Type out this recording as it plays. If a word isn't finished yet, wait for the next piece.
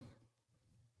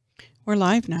We're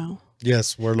live now.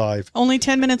 Yes, we're live. Only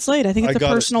 10 minutes late. I think it's a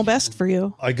personal best for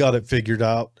you. I got it figured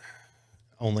out.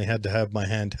 Only had to have my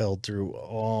hand held through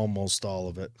almost all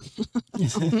of it.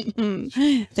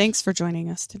 Thanks for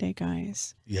joining us today,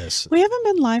 guys. Yes. We haven't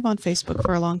been live on Facebook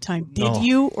for a long time. Did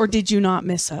you or did you not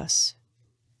miss us?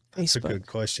 That's a good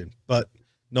question. But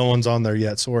no one's on there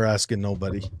yet, so we're asking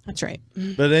nobody. That's right.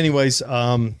 But anyways,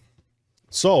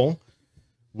 so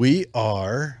we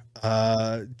are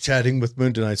chatting with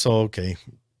Moon tonight. So, okay,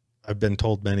 I've been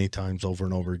told many times over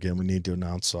and over again we need to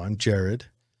announce. So I'm Jared.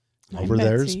 Over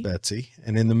there is Betsy.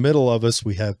 And in the middle of us,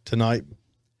 we have tonight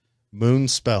Moon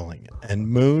Spelling. And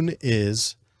Moon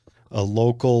is a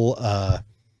local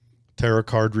tarot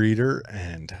card reader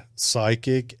and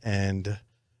psychic and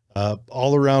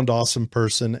all around awesome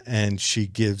person. And she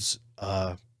gives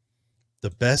the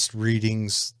best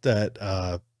readings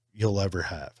that you'll ever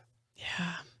have.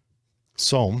 Yeah.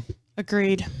 So.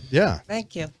 Agreed. Yeah.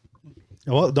 Thank you.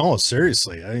 Well, no,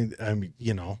 seriously. I mean,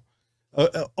 you know,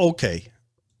 okay.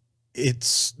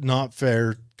 It's not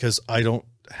fair because I don't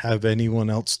have anyone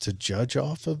else to judge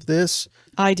off of this.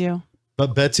 I do.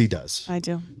 But Betsy does. I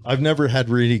do. I've never had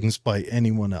readings by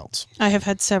anyone else. I have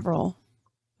had several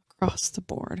across the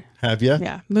board. Have you?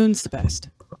 Yeah. Moon's the best.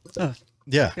 Oh,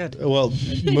 yeah. Good. Well,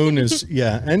 Moon is,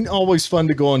 yeah. And always fun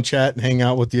to go and chat and hang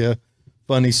out with you.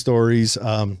 Funny stories.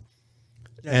 Yes.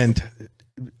 And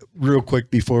real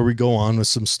quick before we go on with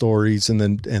some stories and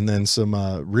then some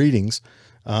readings,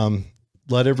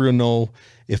 let everyone know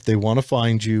if they want to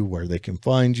find you, where they can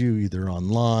find you, either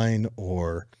online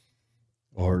or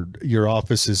your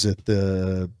office is at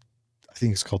I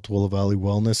think it's called Tooele Valley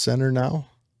Wellness Center now.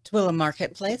 Tooele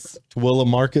Marketplace. Tooele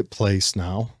Marketplace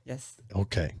now. Yes.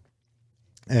 Okay.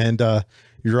 And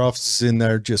your office is in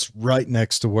there just right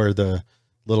next to where the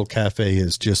little cafe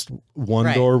is, just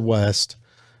one door west.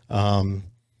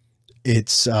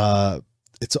 It's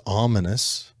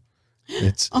ominous.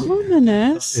 It's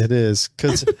ominous. It is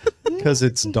because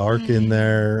it's dark in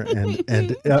there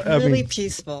and I really mean,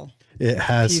 peaceful. It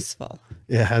has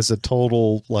a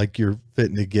total like you're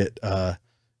fitting to get a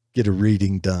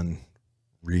reading done.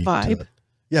 Vibe.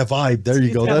 Vibe. There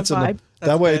you go. That's vibe.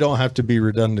 That way I don't have to be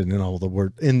redundant in all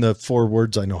the 4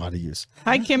 words I know how to use.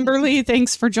 Hi, Kimberly.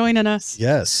 Thanks for joining us.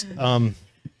 Yes. But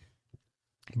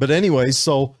anyway,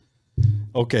 so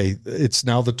okay, it's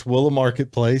now the Tooele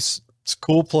Marketplace. It's a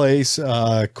cool place,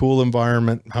 cool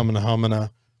environment,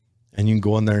 humana, and you can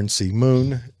go in there and see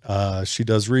Moon. She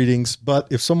does readings, but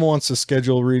if someone wants to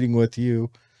schedule a reading with you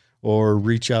or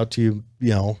reach out to you, you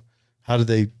know, how do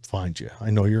they find you? I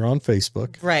know you're on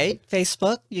Facebook. Right.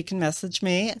 Facebook. You can message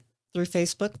me through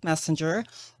Facebook Messenger,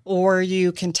 or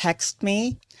you can text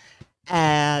me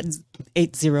at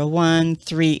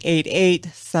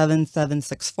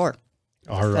 801-388-7764.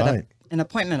 All right. An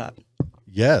appointment up.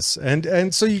 Yes.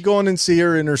 And so you go in and see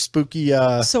her in her spooky.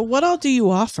 So what all do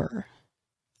you offer?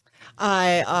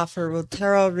 I offer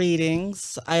tarot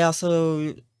readings. I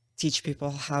also teach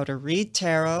people how to read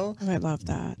tarot. Oh, I love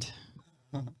that.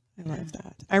 I love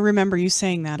that. I remember you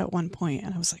saying that at one point,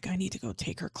 and I was like, I need to go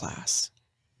take her class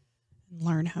and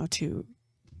learn how to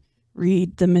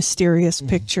read the mysterious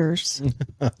pictures.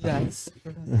 Yes.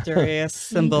 Mysterious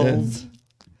symbols.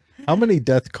 How many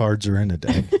death cards are in a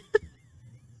deck?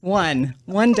 One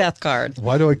death card.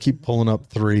 Why do I keep pulling up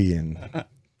 3 and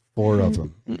 4 of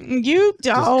them? You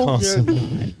don't.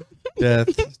 Death,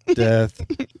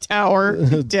 tower,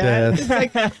 death. It's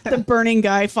like the burning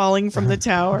guy falling from the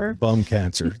tower. Bum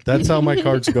cancer. That's how my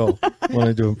cards go when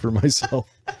I do them for myself.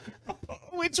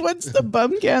 Which one's the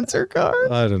bum cancer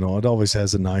card? I don't know. It always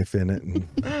has a knife in it and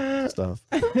stuff.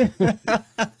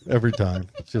 Every time.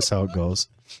 It's just how it goes.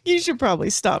 You should probably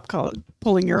stop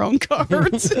pulling your own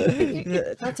cards.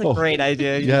 That's a great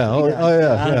idea.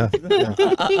 Yeah.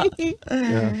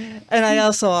 Yeah. And I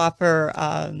also offer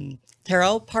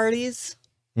tarot parties.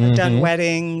 I've done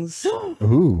weddings.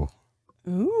 Ooh,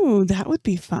 that would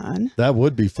be fun. That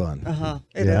would be fun.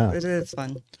 It is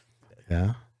fun.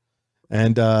 Yeah.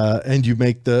 And you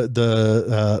make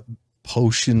the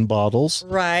potion bottles.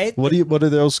 Right. What are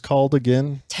those called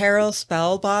again? Tarot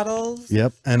spell bottles.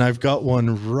 Yep. And I've got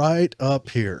one right up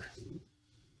here.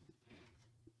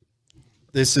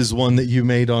 This is one that you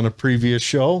made on a previous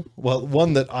show. Well,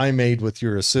 one that I made with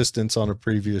your assistance on a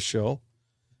previous show.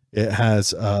 It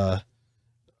has a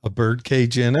bird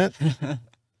cage in it.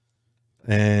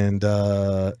 And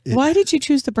why did you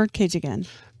choose the bird cage again?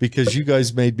 Because you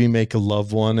guys made me make a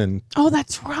love one and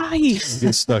that's right.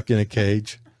 Get stuck in a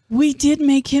cage. We did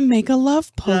make him make a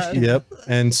love potion. Yep.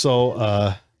 And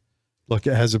so look,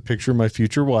 it has a picture of my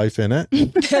future wife in it.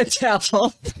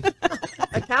 Devil.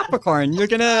 A Capricorn. You're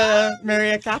gonna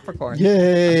marry a Capricorn.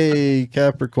 Yay,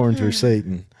 Capricorns are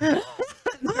Satan.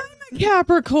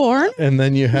 Capricorn. And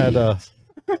then you had a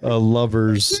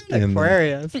lovers in there.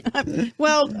 Aquarius.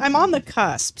 Well, I'm on the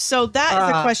cusp. So that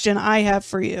is a question I have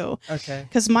for you. Okay.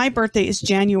 Because my birthday is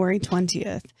January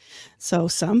 20th. So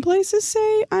some places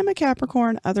say I'm a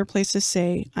Capricorn, other places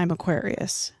say I'm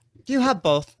Aquarius. You have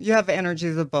both. You have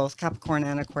energies of both Capricorn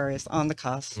and Aquarius on the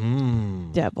cusp.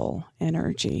 Devil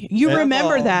energy. You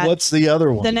remember that. What's the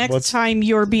other one? The next time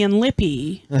you're being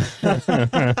lippy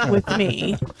with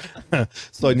me,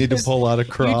 So I need to pull out a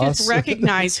you cross. just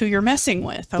recognize who you're messing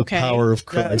with. Okay. The power of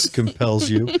Christ compels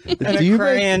you. An Do you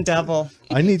Aquarian devil.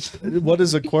 I need. What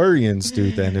does Aquarians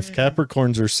do then? If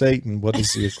Capricorns are Satan, what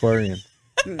is the Aquarian?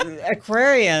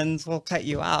 Aquarians will cut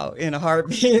you out in a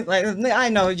heartbeat. Like, I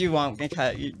know you won't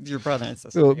cut your brother and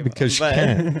sister. Well, because she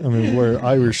can't. I mean, we're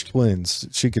Irish twins.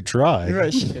 She could try.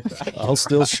 I'll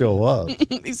still show up.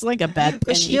 He's like a bad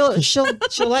But penny. she'll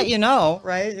let you know,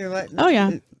 right? Oh,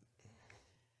 yeah.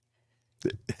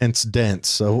 Hence dense,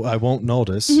 so I won't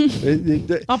notice.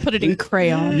 I'll put it in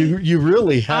crayon. You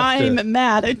really have to. I'm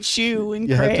mad at you in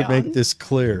You crayon. have to make this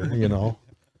clear, you know.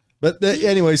 But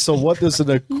anyway, so what does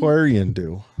an Aquarian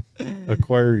do?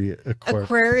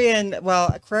 Aquarian,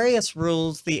 well, Aquarius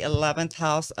rules the 11th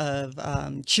house of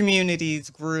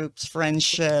communities, groups,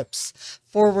 friendships,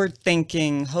 forward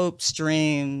thinking, hopes,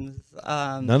 dreams.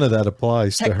 None of that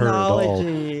applies to her at all.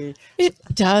 Technology. It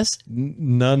does.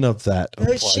 None of that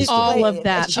applies. She's to all her. of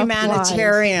that a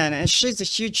humanitarian, and she's a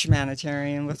huge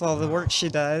humanitarian with all the work she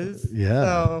does. Yeah.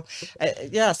 So,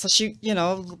 so she,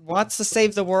 wants to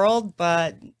save the world,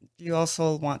 but you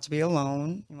also want to be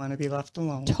alone. You want to be left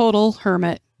alone. Total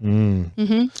hermit.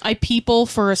 I people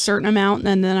for a certain amount,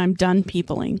 and then I'm done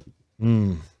peopling.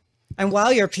 And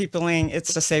while you're peopling,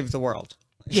 it's to save the world.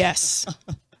 Yes.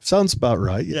 Sounds about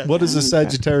right. Yes. What does a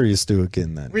Sagittarius do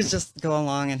again then? We just go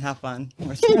along and have fun.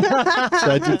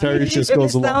 Sagittarius just If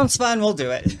goes it along. sounds fun, we'll do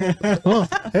it. Oh,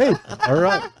 hey, all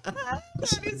right. That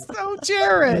is so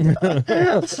Jared.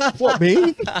 What,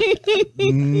 me?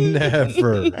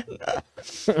 Never.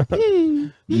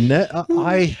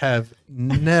 I have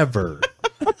never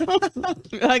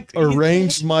Like,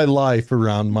 arranged my life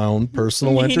around my own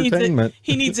personal entertainment.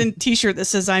 He needs a t-shirt that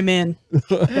says I'm in.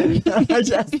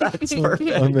 Yes, that's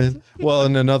perfect. I mean, well,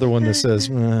 and another one that says,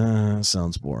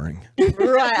 sounds boring.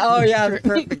 Right. Oh, yeah.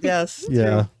 Perfect. Yes.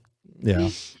 Yeah. Yeah.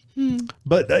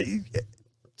 But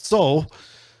so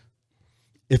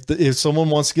if someone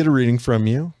wants to get a reading from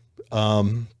you,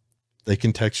 they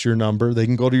can text your number. They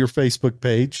can go to your Facebook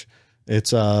page.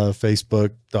 It's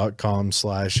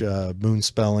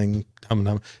facebook.com/moonspelling.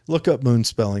 Look up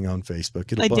moonspelling on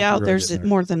Facebook. I doubt there's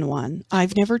more than one.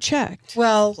 I've never checked.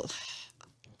 Well,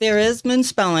 there is moon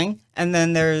spelling, and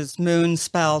then there's moon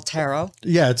spell tarot.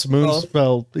 Yeah, it's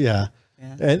moonspell. Yeah.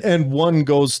 And one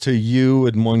goes to you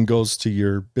and one goes to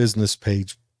your business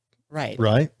page. Right.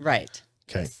 Right. Right.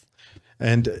 Okay. Yes.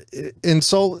 And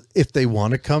so if they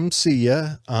want to come see you,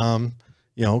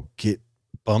 get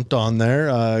bumped on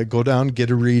there, go down,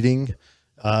 get a reading.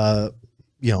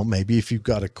 Maybe if you've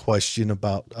got a question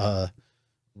about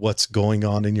what's going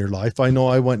on in your life. I know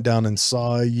I went down and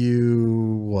saw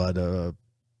you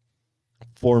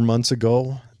 4 months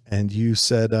ago, and you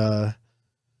said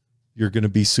you're going to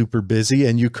be super busy,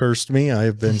 and you cursed me. I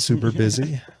have been super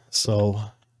busy. So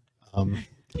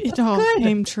It all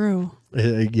came true.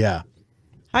 yeah.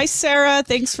 Hi, Sarah.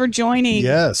 Thanks for joining.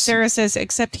 Yes. Sarah says,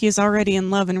 except he is already in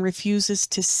love and refuses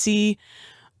to see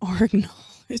or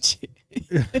acknowledge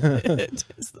it.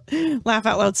 Laugh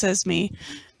out loud, says me.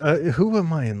 Who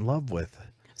am I in love with?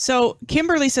 So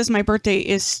Kimberly says my birthday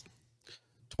is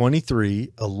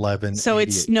 23/11. so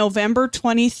it's November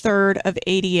 23rd of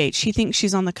 88. She thinks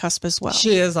she's on the cusp as well.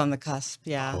 She is on the cusp.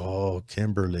 Yeah. Oh,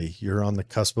 Kimberly, you're on the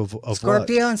cusp of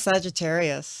Scorpio what? and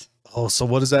Sagittarius. Oh, so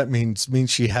what does that mean? It means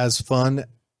she has fun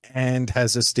and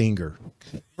has a stinger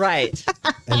Right.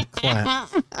 and clamp.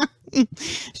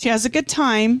 She has a good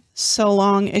time so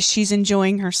long as she's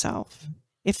enjoying herself.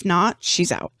 If not,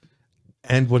 she's out.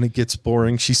 And when it gets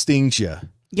boring, she stings you.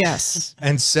 Yes.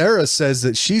 And Sarah says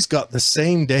that she's got the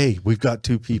same day. We've got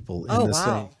two people in the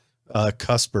same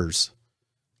cuspers.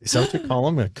 Is that what you call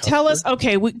them? A cusper? Tell us,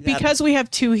 okay, because we have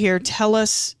two here, tell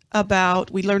us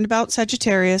about, we learned about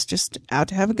Sagittarius, just out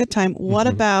to have a good time. What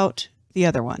about the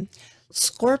other one?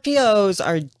 Scorpios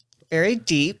are very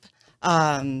deep.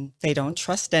 They don't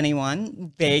trust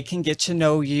anyone. They can get to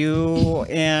know you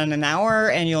in an hour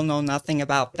and you'll know nothing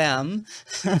about them.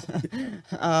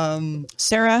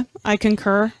 Sarah, I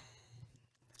concur.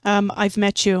 I've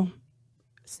met you.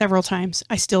 several times.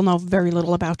 I still know very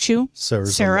little about you.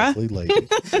 Sarah's Sarah. a lovely lady.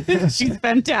 She's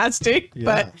fantastic, Yeah.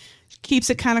 but keeps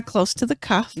it kind of close to the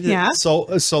cuff. Yeah. So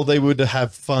they would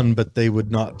have fun, but they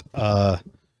would not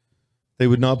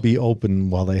be open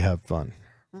while they have fun.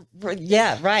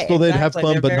 Yeah, right. So they'd have exactly.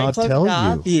 fun, They're but very not close tell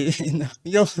enough. you.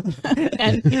 You'll,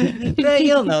 And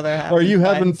you'll know they're having Are you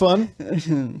fun. having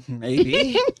fun?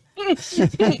 Maybe.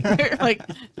 like,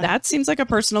 that seems like a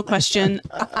personal question.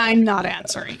 I'm not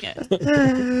answering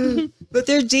it. But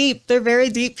they're deep. They're very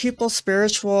deep people,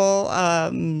 spiritual.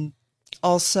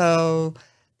 Also,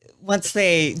 once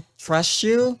they trust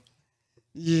you,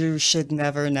 you should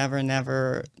never, never,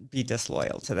 never be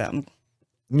disloyal to them.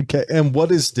 Okay. And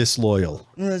what is disloyal?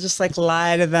 Just like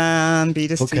lie to them, be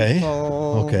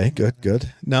deceitful. Okay. Good.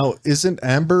 Now, isn't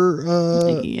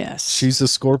Amber, Yes. she's a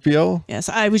Scorpio? Yes.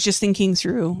 I was just thinking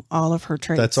through all of her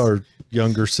traits. That's our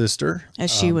younger sister. as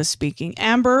she was speaking.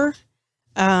 Amber,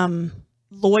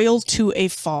 loyal to a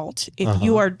fault. If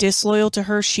you are disloyal to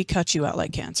her, she cuts you out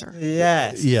like cancer.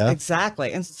 Yes. Yeah.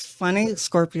 Exactly. And it's funny,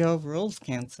 Scorpio rules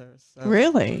Cancer. So.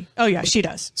 Really? Oh yeah, she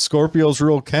does. Scorpios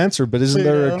rule Cancer, but isn't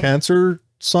there a Pluto. Cancer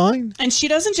sign? And she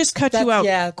doesn't just cut you out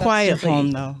that's the quietly.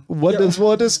 home, though. What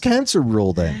does Cancer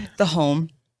rule then? The home.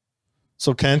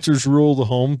 So Cancers rule the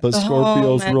home, but The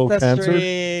Scorpios home, rule Cancer.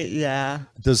 ancestry, yeah.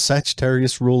 Does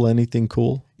Sagittarius rule anything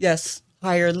cool? Yes.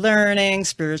 Higher learning,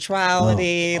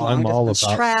 spirituality, Oh, I'm long all distance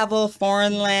about- travel,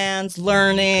 foreign lands,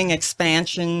 learning,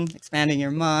 expansion, expanding your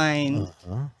mind.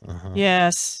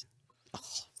 Yes.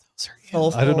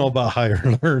 Soulful. I don't know about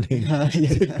higher learning.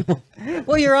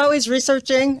 Well, you're always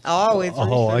researching. Always.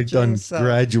 Oh, I researching, done so-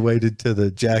 graduated to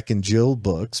the Jack and Jill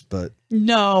books, but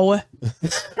No.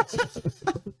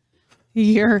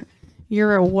 You're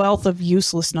a wealth of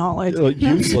useless knowledge.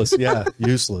 useless. Yeah,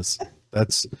 useless.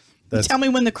 That's Tell me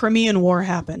when the Crimean War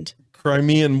happened.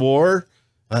 Crimean War.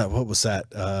 What was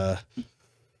that?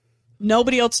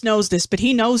 Nobody else knows this, but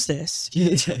he knows this.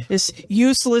 This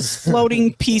useless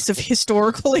floating piece of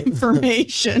historical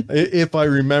information. If I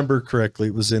remember correctly,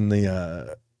 it was in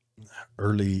the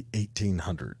early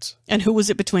 1800s. And who was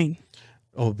it between?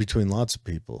 Oh, between lots of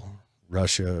people.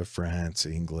 Russia, France,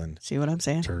 England, See what I'm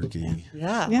saying? Turkey.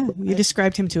 Yeah. Yeah, you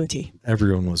described him to a T.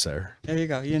 Everyone was there. There you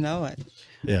go. You know it.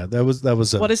 Yeah, that was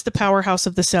What is the powerhouse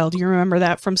of the cell? Do you remember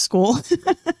that from school?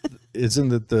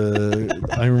 isn't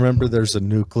it I remember there's a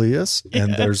nucleus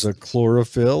and there's a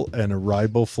chlorophyll and a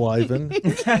riboflavin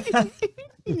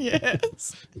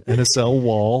Yes. and a cell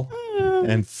wall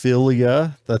and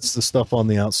philia. That's the stuff on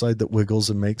the outside that wiggles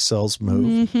and makes cells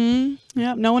move. Mm-hmm.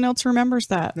 Yeah, no one else remembers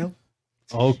that. Nope.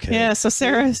 Okay. Yeah, so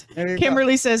Sarah, There you go.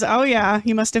 Kimberly says, oh yeah,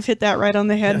 you must have hit that right on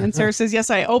the head. And Sarah says, yes,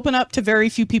 I open up to very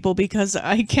few people because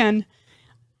I can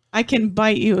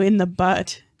bite you in the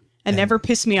butt and never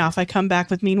piss me off. I come back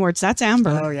with mean words. That's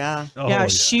Amber. Oh, yeah. Oh, yeah,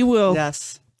 she will,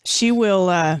 Yes. she will,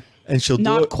 and she'll do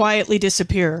not it. quietly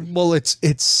disappear. Well, it's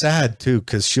sad too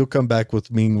because she'll come back with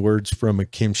mean words from a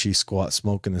kimchi squat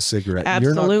smoking a cigarette.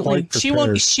 You're not Absolutely. quite She won't,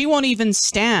 prepared. she won't even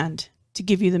stand to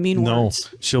give you the mean No,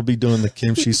 words. she'll be doing the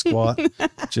kimchi squat,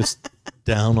 just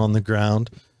down on the ground,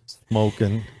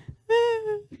 smoking.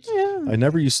 I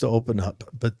never used to open up,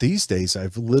 but these days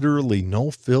I've literally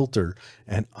no filter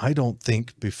and I don't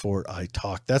think before I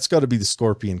talk. That's got to be the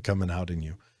scorpion coming out in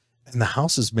you. And the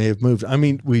houses may have moved. I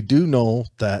mean, we do know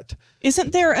that.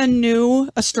 Isn't there a new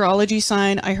astrology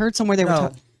sign? I heard somewhere they were No.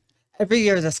 talking. Every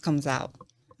year this comes out.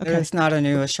 Okay. There's not a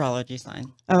new astrology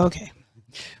sign. Oh, okay.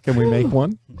 Can we make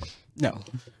one? No.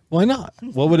 Why not?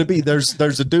 What would it be? There's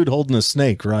a dude holding a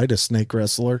snake, right? A snake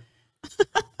wrestler.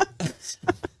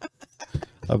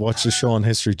 I watched a show on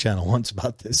History Channel once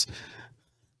about this.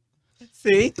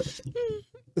 See?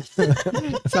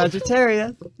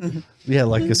 Sagittarius. Yeah,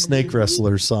 like a snake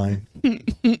wrestler sign.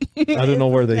 I don't know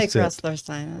where they Snake sit. wrestler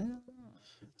sign.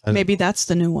 Maybe that's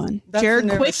the new one. That's Jared,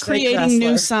 the new quit snake creating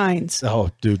new wrestler. signs. Oh,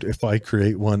 dude, if I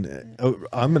create one,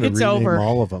 I'm going to It's rename over.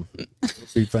 all of them. It'll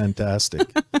be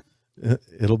fantastic.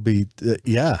 It'll be,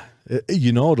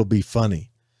 it'll be funny.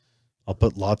 I'll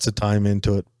put lots of time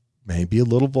into it. Maybe a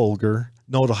little vulgar.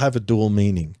 No, it'll have a dual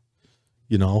meaning.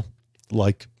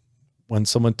 Like when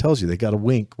someone tells you, they got to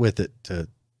wink with it to,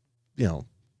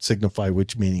 signify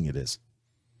which meaning it is.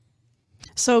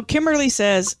 So Kimberly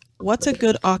says, what's a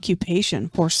good occupation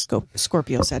for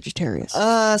Scorpio Sagittarius?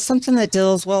 Something that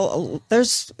deals,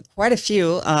 there's quite a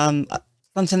few.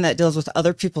 Something that deals with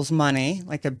other people's money,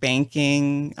 like a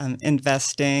banking,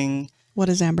 investing, What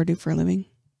does Amber do for a living?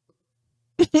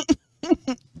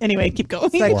 Anyway, keep going.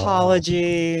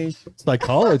 psychology.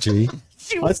 Psychology.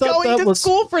 She was I thought going that to was-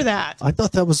 school for that. I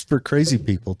thought that was for crazy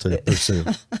people to pursue.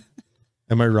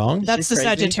 Am I wrong? That's the crazy?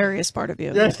 Sagittarius part of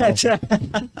you.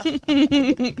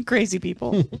 Crazy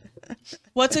people.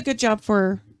 What's a good job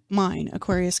for mine,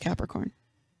 Aquarius, Capricorn?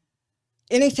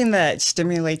 Anything that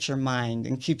stimulates your mind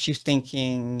and keeps you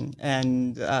thinking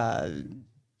and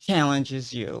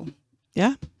challenges you.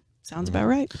 Yeah, sounds about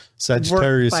right.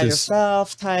 Sagittarius Work by is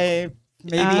yourself type,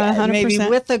 maybe 100%.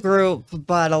 with a group,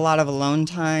 but a lot of alone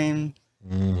time.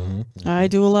 I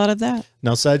do a lot of that.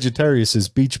 now Sagittarius is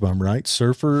beach bum, right?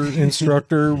 Surfer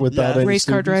instructor without any Race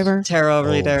car students? driver, Tarot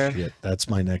Oh, reader. shit. That's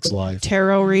my next life.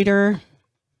 tarot reader.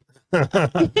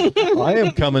 I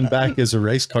am coming back as a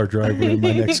race car driver in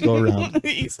my next go around.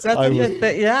 That's I a was- good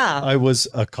thing. Yeah. I was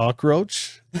a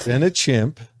cockroach, then a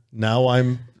chimp. Now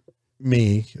I'm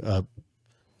me,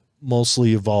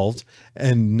 mostly evolved.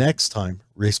 And next time,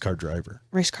 race car driver.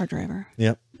 Race car driver.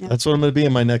 Yep. Yeah. That's what I'm going to be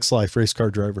in my next life, race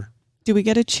car driver. Do we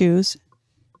get to choose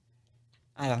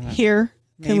I don't know. here?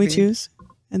 Can we Maybe. choose?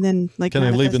 And then like Can I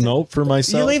leave a manifest it? note for You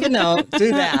myself? leave a note.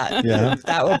 Do that. Yeah.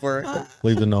 That would work.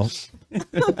 Leave a note.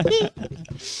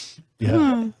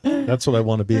 Yeah. That's what I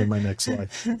want to be in my next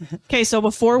life. Okay, so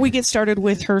before we get started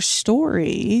with her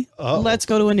story, Uh-oh. let's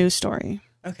go to a news story.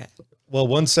 Okay. Well,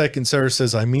 1 second, Sarah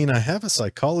says, I mean, I have a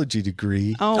psychology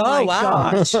degree. Oh, Oh, my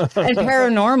wow. gosh. And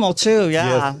paranormal too.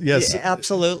 Yeah. Yes. Yeah,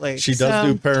 absolutely. She does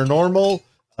do paranormal.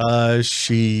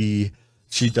 She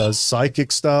does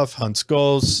psychic stuff, hunts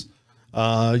ghosts.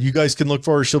 You guys can look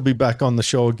for her. She'll be back on the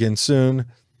show again soon.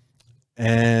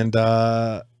 And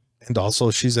also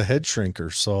she's a head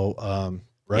shrinker. So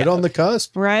right on the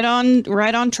cusp. Right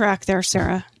on track there,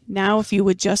 Sarah. Now, if you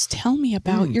would just tell me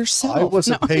about yourself. I was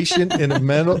No. a patient in a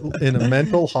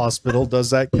mental hospital. Does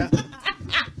that count?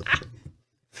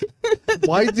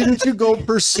 Why didn't you go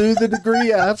pursue the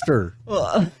degree after?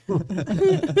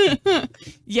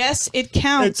 Yes, it It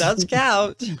counts, does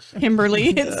count. Kimberly.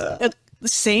 It's the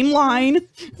same line.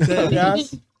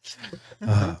 Yes.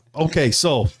 Okay,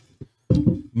 so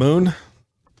Moon,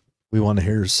 we want to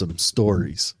hear some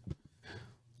stories.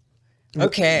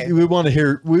 Okay. We want to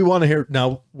hear.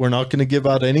 Now, we're not going to give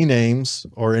out any names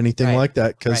or anything Right, like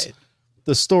that because right.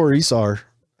 the stories are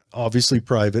obviously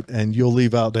private, and you'll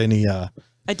leave out any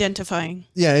Identifying.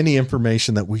 any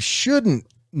information that we shouldn't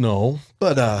know.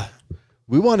 But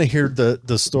we want to hear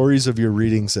the stories of your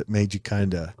readings that made you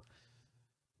kind of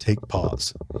take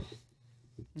pause.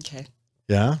 Okay.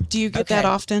 Yeah. Do you get Okay. that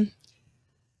often?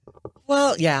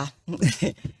 Well, yeah.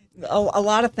 a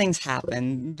lot of things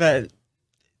happen, but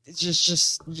it's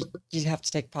just you have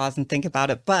to take pause and think about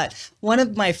it. But one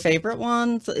of my favorite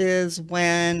ones is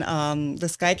when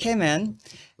this guy came in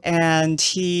and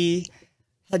he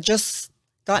had just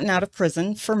gotten out of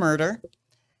prison for murder.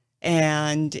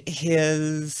 And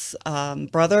his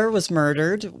brother was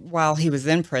murdered while he was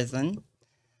in prison.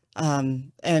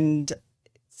 And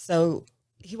so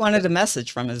he wanted a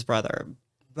message from his brother.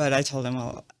 But I told him,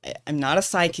 well, I'm not a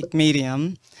psychic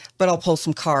medium, but I'll pull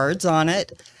some cards on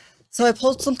it. So I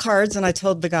pulled some cards and I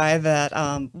told the guy that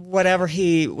whatever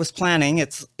he was planning,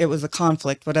 it was a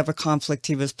conflict. Whatever conflict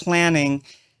he was planning,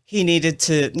 he needed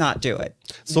to not do it.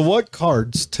 So what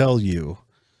cards tell you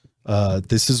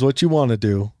this is what you want to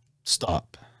do?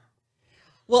 Stop.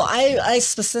 Well, I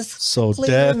specifically So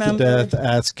death, remember.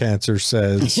 ass cancer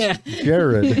says, Yeah.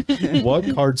 Jared,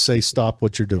 what cards say stop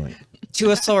what you're doing?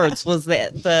 Two of Swords was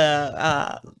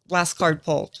the last card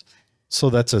pulled, So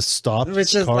that's a stop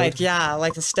which is card?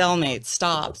 like a stalemate.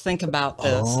 Stop. Think about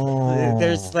this. Oh.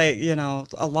 There's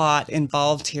a lot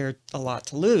involved here, a lot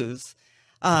to lose.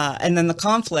 And then the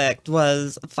conflict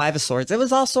was Five of Swords. It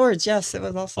was all swords. Yes, it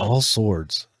was all swords. All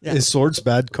swords. Yeah. Is swords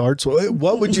bad cards?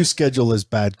 What would you schedule as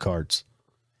bad cards?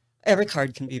 Every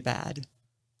card can be bad.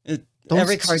 Don't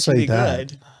Every card say can be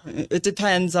that. good. It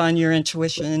depends on your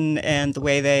intuition and the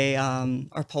way they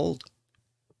are pulled.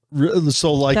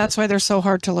 So like, That's why they're so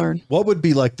hard to learn. what would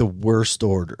be like the worst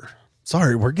order?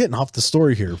 Sorry, we're getting off the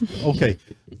story here. Okay,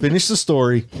 finish the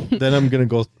story. Then I'm going to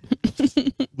go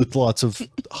with lots of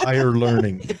higher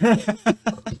learning.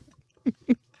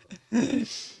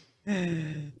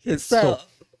 So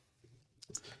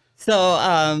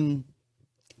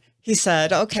he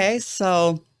said, okay,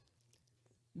 so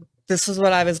this is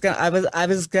what I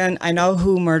know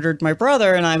who murdered my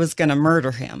brother and I was going to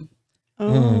murder him.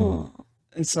 Oh.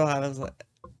 And so I was like,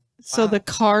 So the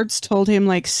cards told him,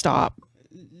 like, stop.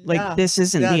 Like, yeah, this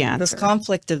isn't yeah, the answer. This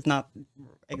conflict is not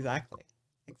exactly.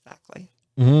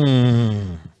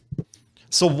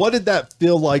 So what did that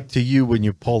feel like to you when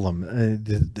you pull them?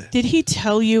 Did he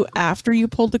tell you after you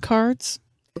pulled the cards?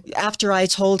 After I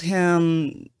told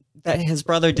him that his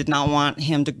brother did not want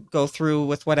him to go through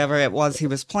with whatever it was he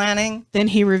was planning, Then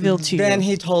he revealed to then you.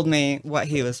 he told me what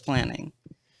he was planning.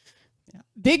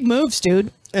 Big moves,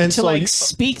 dude. And to so like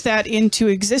speak that into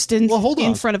existence Well, hold in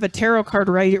on. front of a tarot card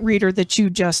reader that you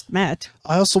just met.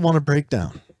 I also want to break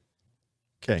down.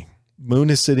 Okay. Moon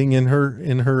is sitting in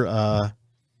her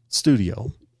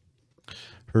studio.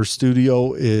 Her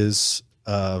studio is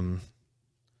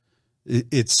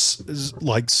it's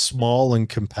like small and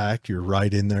compact. You're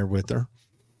right in there with her.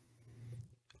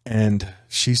 And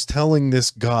she's telling this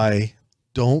guy,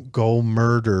 don't go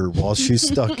murder while she's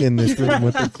stuck in this room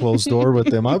with the closed door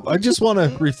with him. I just want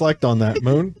to reflect on that,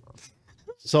 Moon.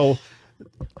 So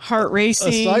Heart racing.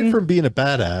 aside from being a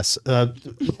badass,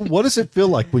 what does it feel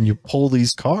like when you pull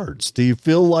these cards? Do you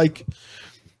feel like,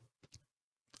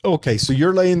 okay, so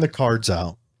you're laying the cards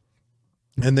out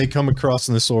and they come across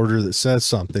in this order that says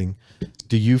something.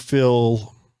 Do you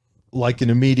feel like an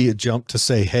immediate jump to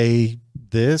say, hey,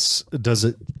 this? Does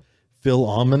it feel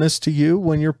ominous to you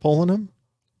when you're pulling them?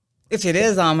 If it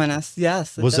is ominous,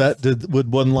 yes.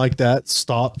 Would one like that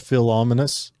stop feel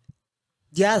ominous?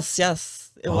 Yes.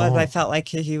 It Oh. was. I felt like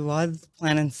he was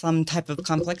planning some type of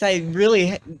conflict.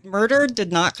 Murder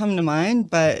did not come to mind,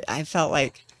 but I felt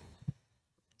like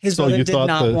his So brother you did thought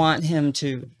not want him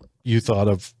to. You thought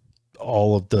of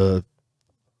all of the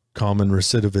common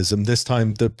recidivism. This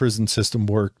time the prison system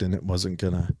worked and it wasn't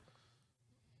gonna.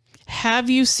 Have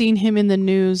you seen him in the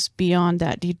news beyond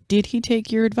that? Did he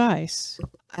take your advice?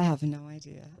 I have no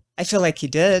idea. I feel like he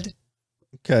did.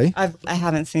 Okay. I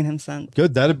haven't seen him since.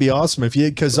 Good. That'd be awesome if you,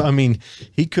 because I mean,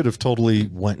 he could have totally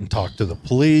went and talked to the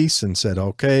police and said,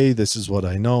 okay, this is what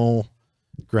I know.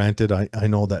 Granted, I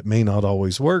know that may not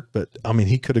always work, but I mean,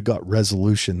 he could have got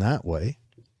resolution that way.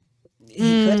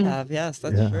 He could have. Yes,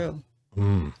 that's Yeah. true.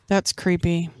 Mm. That's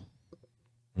creepy.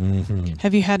 Mm-hmm.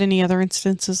 Have you had any other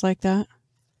instances like that?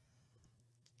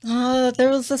 There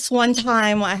was this one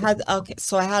time I had,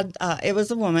 it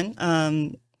was a woman,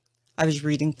 I was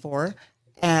reading for,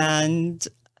 and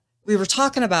we were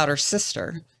talking about her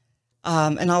sister.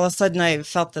 And all of a sudden I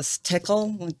felt this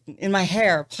tickle in my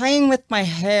hair, playing with my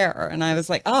hair. And I was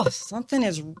like, oh, something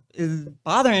is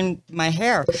bothering my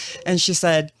hair. And she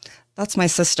said, that's my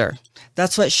sister.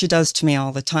 That's what she does to me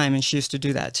all the time. And she used to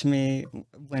do that to me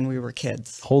when we were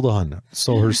kids. Hold on.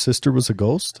 So her sister was a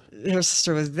ghost? Her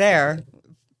sister was there,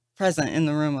 present in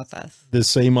the room with us. The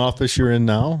same office you're in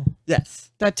now? Yes.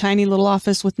 That tiny little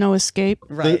office with no escape.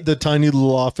 Right. The tiny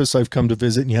little office I've come to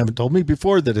visit, and you haven't told me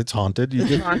before that it's haunted. You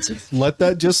just let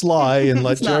that just lie and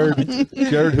let Jared,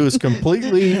 who is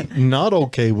completely not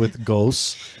okay with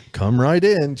ghosts, come right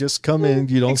in. Just come in.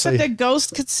 You don't Except say a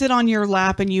ghost could sit on your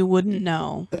lap and you wouldn't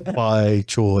know. by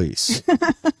choice.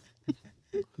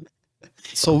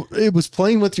 So it was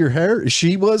playing with your hair.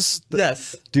 She was.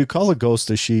 Yes. Do you call a ghost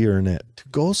a she or an it? Do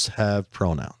ghosts have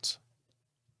pronouns?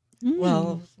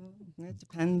 Well, it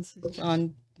depends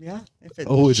on, yeah. If it's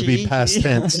It'd be she, past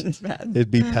tense. it's bad.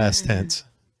 It'd be past tense.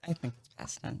 I think it's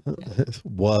past tense. Yeah.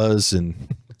 Was and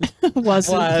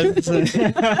Wasn't.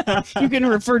 Was. You can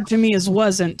refer to me as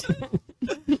wasn't.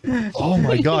 oh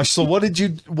my gosh. So what did you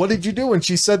do when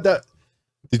she said that?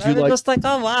 Did I you was like just like,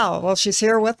 oh wow, well she's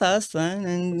here with us then,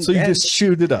 and so you and just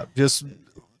chewed it up? Just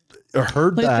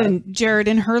heard that. Listen, Jared,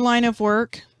 in her line of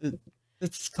work,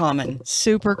 it's common.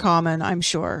 super common, I'm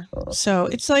sure. So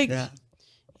it's like, Yeah,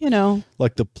 you know,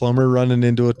 Like the plumber running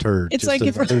into a turd. It's just like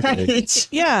if- another day. right.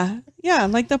 yeah,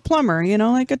 like the plumber, you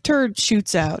know, like a turd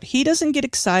shoots out. He doesn't get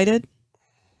excited.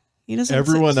 He doesn't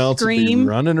Everyone else would be scream.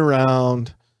 running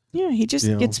around. Yeah, he just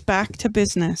you know. gets back to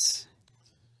business.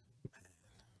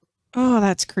 Oh,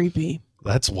 that's creepy.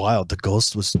 That's wild. The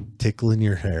ghost was tickling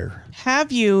your hair.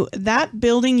 Have you, that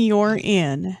building you're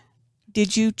in,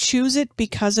 did you choose it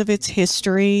because of its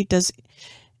history?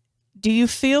 Do you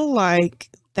feel like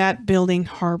that building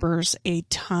harbors a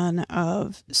ton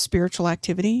of spiritual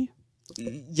activity?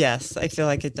 Yes, I feel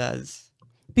like it does.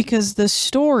 Because the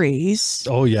stories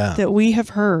Oh yeah. that we have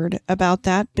heard about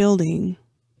that building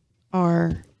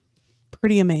are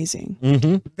pretty amazing.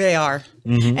 Mm-hmm. They are.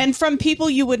 Mm-hmm. And from people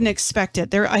you wouldn't expect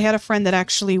it. I had a friend that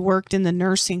actually worked in the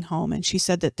nursing home, and she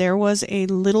said that there was a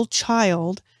little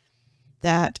child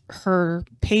that her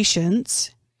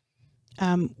patients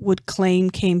would claim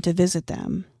came to visit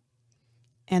them.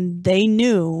 And they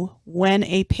knew when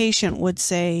a patient would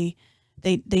say,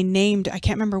 they named, I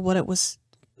can't remember what it was,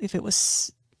 if it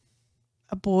was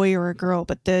a boy or a girl,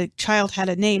 but the child had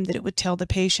a name that it would tell the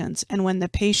patients. And when the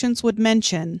patients would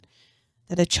mention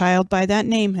that a child by that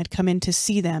name had come in to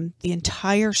see them, the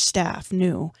entire staff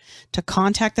knew to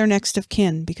contact their next of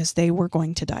kin because they were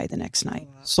going to die the next night.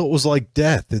 So it was like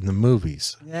death in the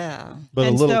movies, Yeah. but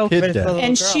And a little so- kid But it's a death. little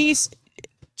And girl.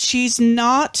 she's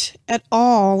not at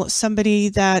all somebody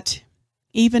that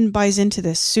even buys into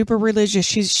this. Super religious.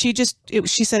 She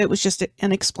said it was just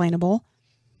unexplainable.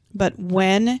 But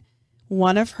when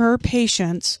one of her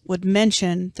patients would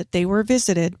mention that they were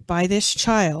visited by this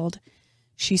child,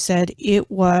 she said it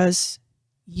was,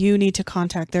 you need to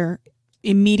contact their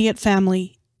immediate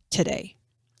family today.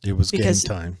 It was because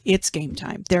game time. It's game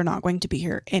time. They're not going to be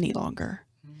here any longer.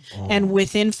 Oh. And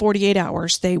within 48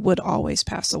 hours, they would always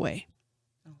pass away.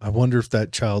 I wonder if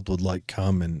that child would like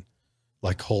come and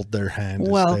like hold their hand.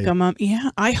 Welcome them.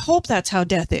 Yeah. I hope that's how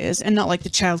death is. And not like the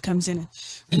child comes in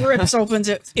and rips opens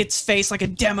its face like a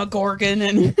demogorgon.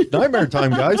 And nightmare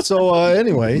time, guys. So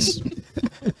anyways.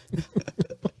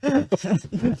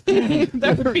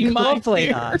 That would be my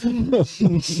fear.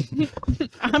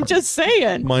 I'm just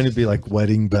saying. Mine would be like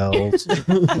wedding bells.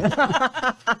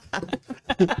 Death.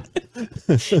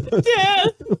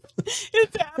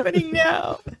 It's happening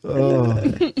now. Oh,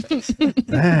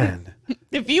 man.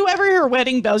 If you ever hear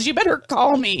wedding bells, you better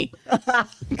call me.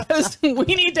 Because we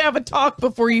need to have a talk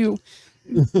before you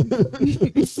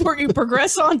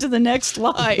progress on to the next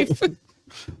life.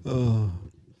 Oh.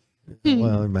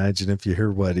 Well, imagine if you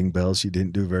hear wedding bells, you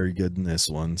didn't do very good in this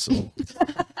one. So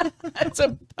that's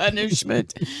a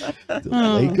punishment. The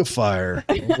lake of fire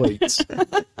awaits.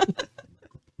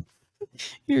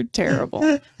 You're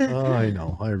terrible. Oh, I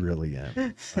know. I really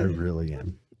am. I really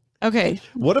am. Okay.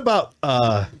 What about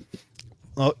for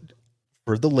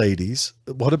the ladies?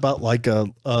 What about like a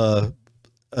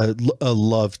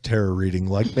love tarot reading?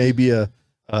 Like maybe a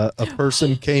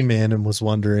person came in and was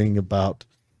wondering about.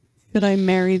 Should I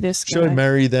marry this guy? Should I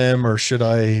marry them or should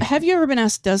I? Have you ever been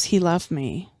asked, does he love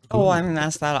me? Oh, I'm been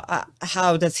asked that.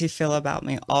 How does he feel about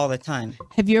me all the time?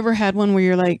 Have you ever had one where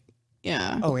you're like,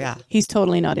 yeah. Oh, yeah. He's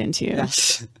totally not into you.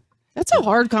 Yes. That's a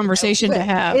hard conversation to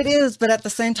have. It is, but at the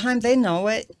same time, they know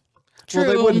it. True.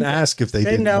 Well, they wouldn't ask if they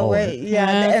didn't know it. Yeah,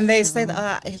 and they say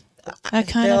that. I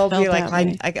kind of felt be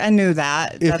like, I knew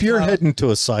that. If you're heading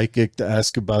to a psychic to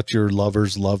ask about your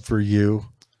lover's love for you,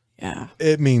 yeah,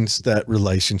 it means that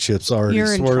relationship's already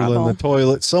swirling the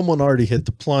toilet. Someone already hit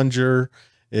the plunger.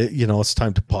 It's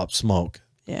time to pop smoke.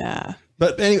 Yeah.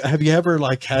 But anyway, have you ever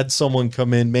like had someone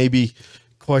come in, maybe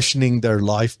questioning their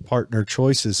life partner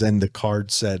choices, and the card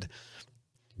said,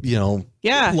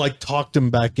 like talked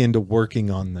them back into working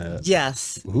on that?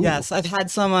 Yes. Ooh. Yes. I've had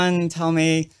someone tell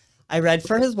me, I read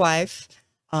for his wife.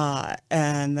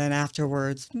 And then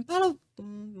afterwards, about a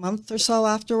month or so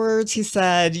afterwards, he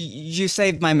said, you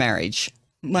saved my marriage.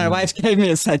 My wife gave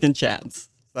me a second chance.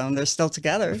 So they're still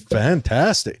together.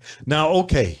 Fantastic. Now,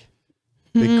 okay.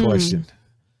 Big question.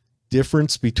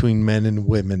 Difference between men and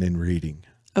women in reading.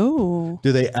 Oh.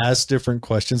 Do they ask different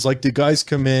questions? Like, do guys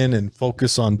come in and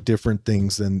focus on different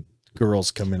things than girls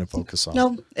come in and focus on?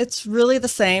 No, it's really the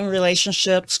same.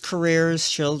 Relationships, careers,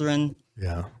 children.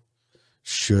 Yeah.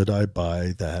 Should I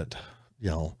buy that,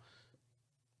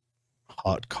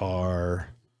 hot car?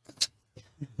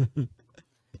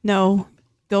 No,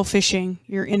 go fishing.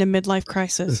 You're in a midlife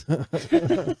crisis.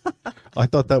 I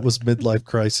thought that was midlife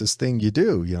crisis thing you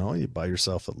do. You buy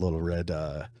yourself a little red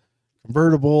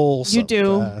convertible. You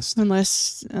do, fast.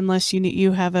 unless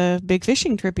you have a big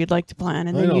fishing trip you'd like to plan,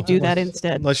 and then you do that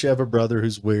instead. Unless you have a brother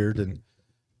who's weird and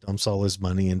dumps all his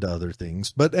money into other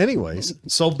things. But anyways,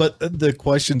 but the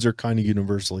questions are kind of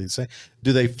universally the same.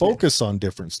 Do they focus on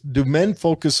difference? Do men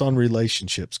focus on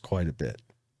relationships quite a bit?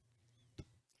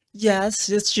 Yes,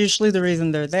 it's usually the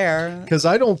reason they're there. Because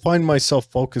I don't find myself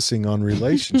focusing on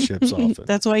relationships often.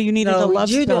 That's why you needed a love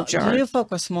spell jar. You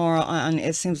focus more on,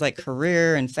 it seems like,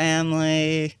 career and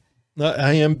family.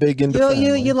 I am big into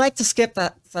family. You like to skip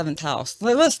that seventh house.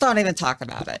 Let's not even talk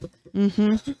about it.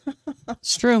 Mm-hmm.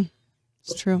 It's true.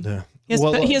 It's true. Yeah.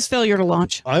 He has failure to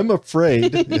launch. I'm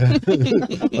afraid.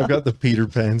 I've got the Peter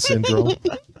Pan syndrome.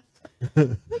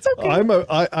 That's okay.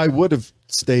 I would have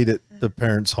stayed at the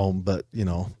parents' home, but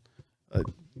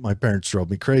my parents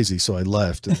drove me crazy, so I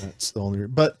left, and that's the only.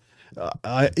 But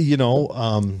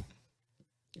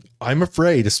I'm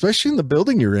afraid, especially in the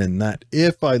building you're in, that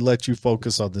if I let you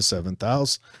focus on the seventh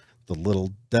house, the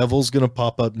little devil's going to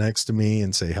pop up next to me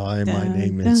and say, hi, my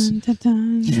name is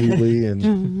Julie.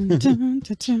 And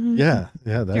yeah,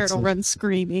 that's Carol runs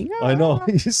screaming. I know.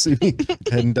 You see me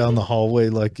heading down the hallway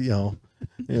like, your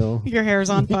hair's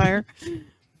on fire.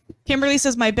 Kimberly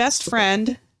says, my best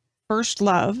friend, first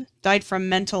love, died from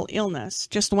mental illness.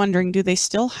 Just wondering, do they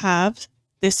still have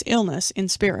this illness in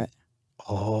spirit?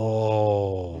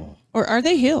 Oh. Or are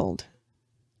they healed?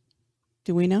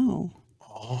 Do we know?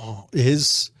 Oh,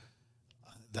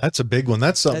 that's a big one.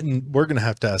 That's something we're going to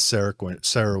have to ask Sarah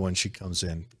when she comes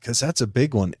in, because that's a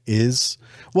big one.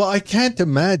 I can't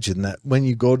imagine that when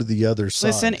you go to the other side.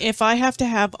 Listen, if I have to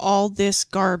have all this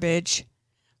garbage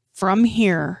from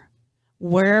here,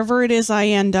 wherever it is I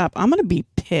end up, I'm going to be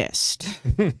pissed.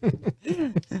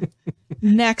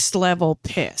 Next level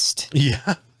pissed.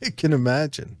 Yeah, I can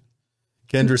imagine.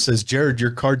 Kendra says, Jared,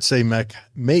 your cards say make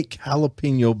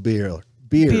jalapeno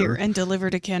beer And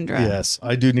deliver to Kendra. Yes,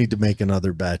 I do need to make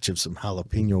another batch of some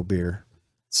jalapeno beer.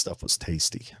 Stuff was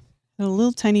tasty. A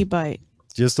little tiny bite.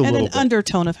 Just a and little an bit.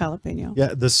 undertone of jalapeno.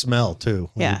 Yeah, the smell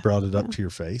too, when you brought it up to your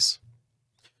face.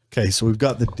 Okay, so we've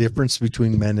got the difference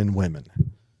between men and women.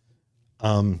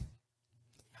 How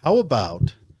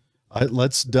about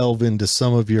let's delve into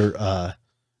some of your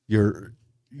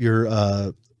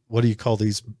what do you call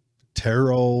these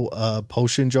tarot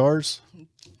potion jars?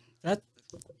 That's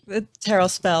the tarot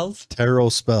spells. Tarot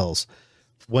spells.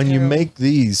 When you make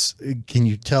these, can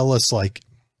you tell us like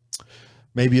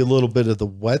maybe a little bit of the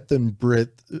width and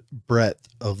breadth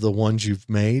of the ones you've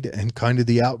made and kind of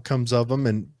the outcomes of them,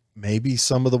 and maybe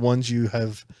some of the ones you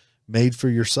have made for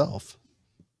yourself?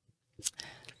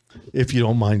 If you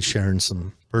don't mind sharing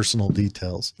some personal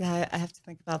details. Yeah, I have to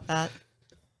think about that.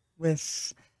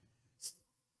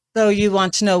 So you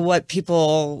want to know what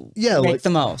people make the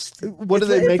most? What do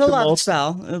they make the the love most?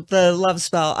 spell? The love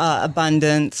spell,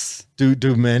 abundance.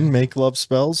 Do men make love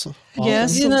spells?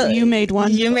 Yes, You you made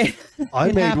one. You made.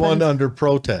 I made one happened. under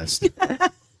protest.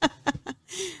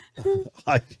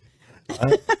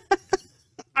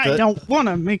 I don't want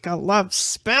to make a love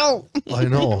spell. I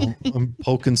know. I'm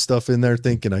poking stuff in there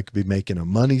thinking I could be making a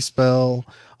money spell.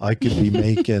 I could be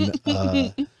making,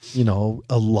 a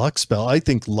luck spell. I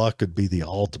think luck would be the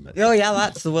ultimate. Oh yeah,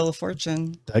 that's the Wheel of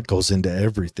Fortune. That goes into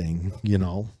everything,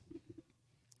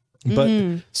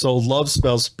 But so love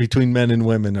spells between men and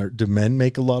women, do men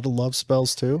make a lot of love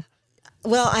spells too?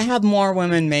 Well, I have more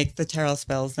women make the tarot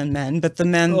spells than men, but the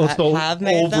men that have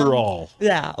made overall.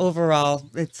 Overall,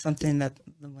 it's something that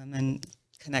the women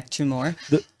connect to more.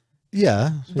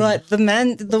 But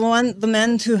the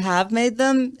men who have made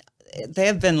them, they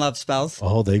have been love spells.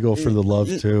 Oh, they go for the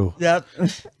love too. Yep.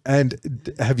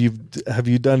 And have you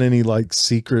done any like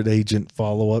secret agent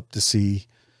follow up to see,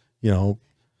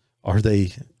 are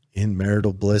they in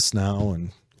marital bliss now? And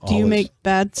do you make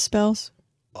bad spells?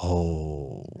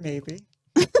 Oh, maybe.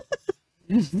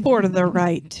 For the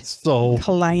right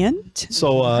client.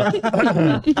 So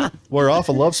we're off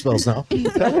of love spells now.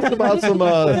 Tell us about some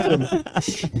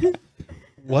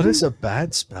what is a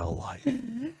bad spell like?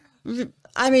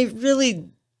 I mean, really,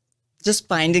 just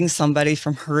binding somebody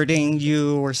from hurting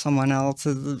you or someone else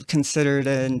is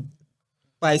considered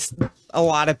by a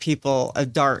lot of people a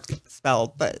dark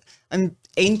spell, but I'm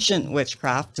ancient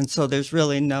witchcraft, and so there's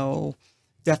really no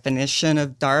definition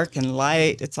of dark and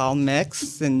light. It's all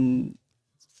mixed, and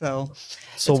so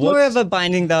it's more of a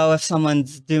binding, though, if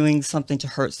someone's doing something to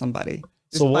hurt somebody.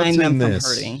 Just bind them from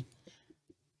hurting.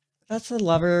 That's the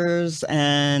Lovers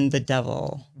and the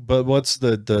Devil. But what's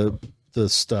the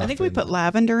stuff? I think we put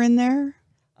lavender in there.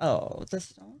 Oh, the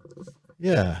stones?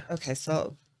 Yeah. Okay,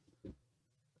 so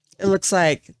it looks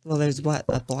like, well, there's a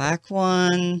black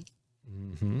one,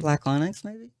 black onyx,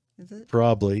 maybe? Is it?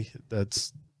 Probably.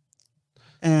 That's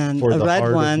and a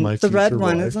red one. The red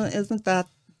one isn't that?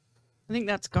 I think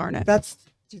that's garnet.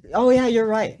 Oh yeah, you're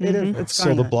right. It is. It's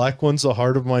so the black one's the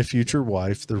heart of my future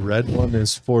wife. The red one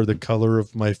is for the color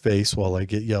of my face while I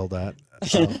get yelled at.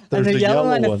 And the yellow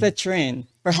one is citrine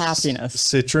for happiness.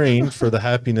 Citrine for the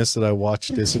happiness that I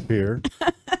watched disappear.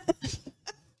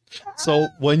 So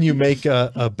when you make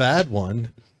a bad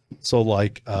one, so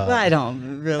like I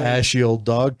don't really ashy old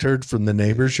dog turd from the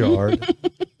neighbor's yard.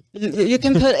 You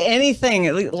can put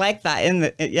anything like that in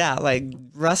like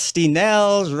rusty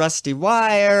nails, rusty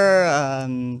wire.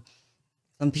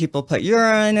 Some people put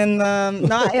urine in them.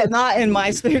 Not in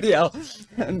my studio.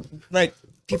 Like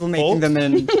people making them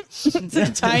in it's a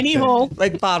tiny hole,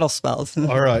 like bottle spells.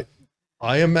 All right,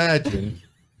 I imagine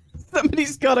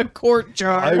somebody's got a quart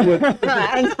jar. I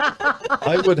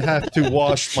would have to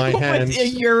wash my hands with a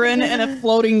urine and a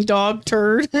floating dog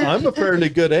turd. I'm a fairly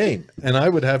good aim, and I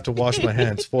would have to wash my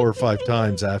hands 4 or 5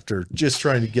 times after just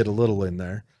trying to get a little in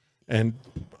there. And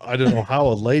I don't know how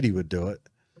a lady would do it,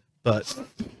 but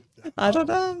I don't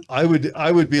know. I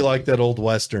would be like that old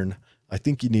Western. I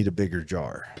think you need a bigger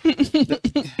jar.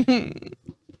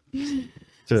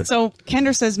 So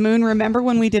Kendra says, Moon, remember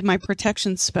when we did my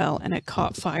protection spell and it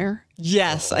caught fire?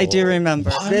 Yes, I do remember.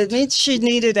 It means she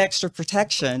needed extra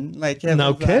protection.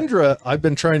 Now, Kendra, I've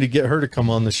been trying to get her to come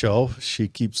on the show. She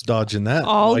keeps dodging that.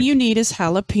 All you need is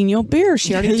jalapeno beer.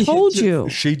 She already told you.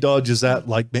 She dodges that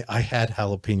like me. I had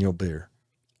jalapeno beer,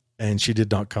 and she did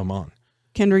not come on.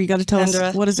 Kendra, you got to tell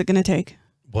us, what is it going to take?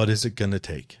 What is it going to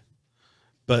take?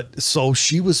 But so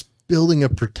she was building a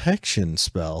protection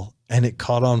spell, and it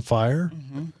caught on fire.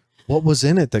 What was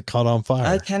in it that caught on I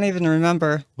fire? can't even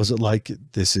remember. Was it like,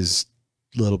 this is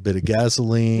a little bit of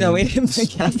gasoline? No, we didn't put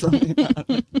gasoline on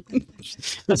it.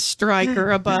 A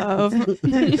striker above. I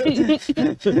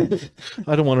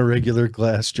don't want a regular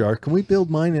glass jar. Can we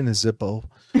build mine in a Zippo?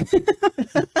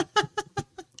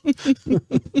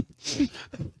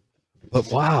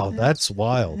 But wow, that's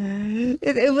wild.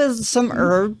 It was some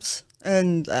herbs,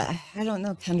 and I don't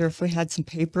know, Kendra, if we had some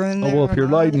paper in Oh, there. well, if or you're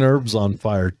not. lighting herbs on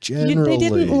fire, generally. They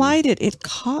didn't light it. It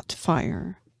caught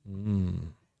fire.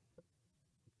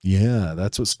 Yeah,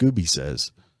 that's what Scooby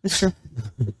says. It's true.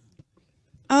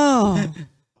 Oh.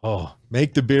 Oh,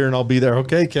 make the beer and I'll be there.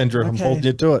 Okay, Kendra, I'm Okay. holding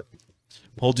you to it.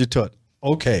 Hold you to it.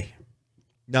 Okay.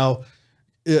 Now,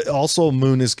 also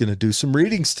Moon is going to do some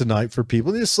readings tonight for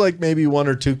people. Just like maybe 1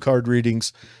 or 2 card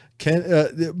readings.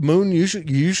 Moon,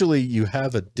 usually you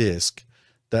have a disc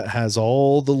that has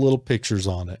all the little pictures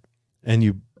on it, and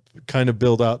you kind of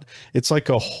build out. It's like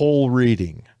a whole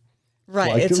reading.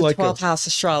 Right, Like- it's a like a- 12th house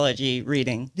astrology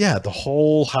reading. Yeah, the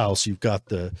whole house. You've got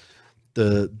the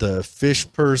fish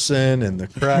person and the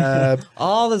crab.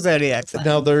 All the zodiac signs.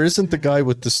 Now there isn't the guy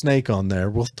with the snake on there.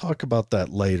 We'll talk about that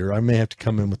later. I may have to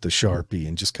come in with the Sharpie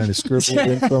and just kind of scribble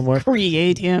it in somewhere.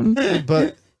 Create him.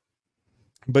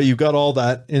 But you got all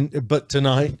that in. But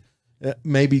tonight,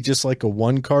 maybe just like a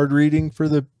 1 card reading for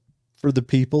the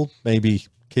people. Maybe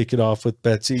kick it off with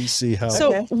Betsy. See how.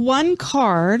 So Okay. 1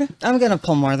 card. I'm going to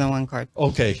pull more than 1 card.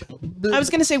 Okay. I was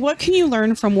going to say, what can you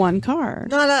learn from 1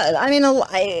 card? I mean,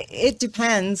 it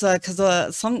depends because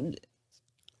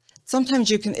sometimes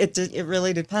you can. It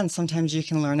really depends. Sometimes you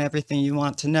can learn everything you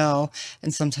want to know,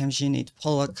 and sometimes you need to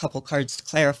pull a couple cards to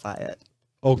clarify it.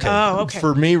 Okay. Oh, okay.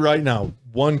 For me right now,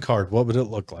 1 card. What would it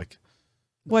look like?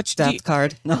 What Death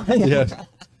card. No. Yeah.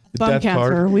 bum Death cancer?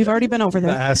 card. We've already been over The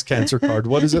that. ass cancer card.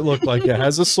 What does it look like? It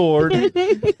has a sword.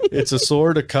 It's a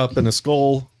sword, a cup, and a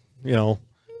skull,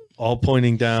 all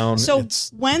pointing down. So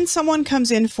It's, when someone comes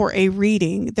in for a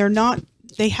reading,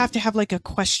 they have to have like a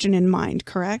question in mind,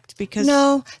 correct? Because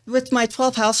No, with my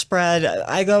 12 house spread,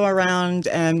 I go around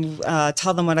and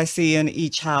tell them what I see in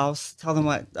each house, tell them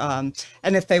what, and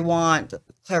if they want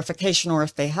clarification or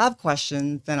if they have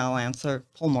questions, then I'll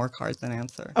pull more cards and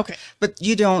answer. Okay. But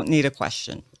you don't need a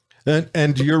question.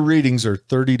 and your readings are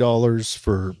 $30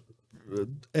 for,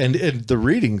 and the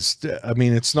readings, I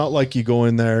mean, it's not like you go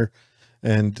in there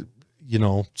and,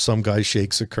 some guy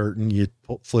shakes a curtain, you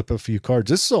flip a few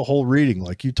cards. This is a whole reading.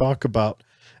 Like you talk about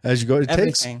as you go,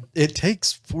 Everything. it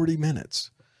takes 40 minutes.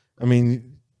 I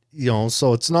mean,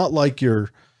 so it's not like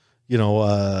you're,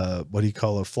 what do you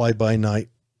call a fly by night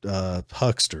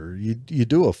huckster. You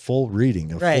do a full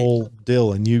reading, a Right. full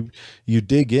deal, and you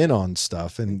dig in on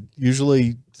stuff. And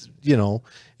usually,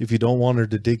 if you don't want her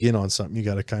to dig in on something, you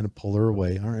got to kind of pull her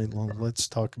away. All right, well, let's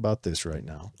talk about this right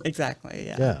now. Exactly.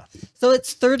 Yeah. Yeah. So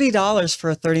it's $30 for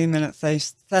a 30-minute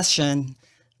session.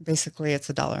 Basically, it's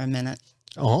 $1 a minute.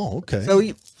 Oh, okay. So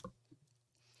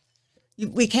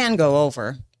we can go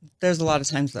over. There's a lot of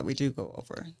times that we do go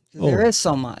over. There Oh. is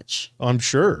so much. I'm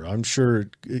sure.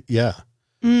 Yeah.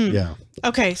 Mm. Yeah.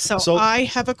 Okay, so I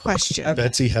have a question.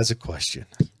 Betsy has a question.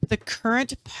 The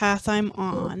current path I'm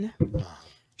on,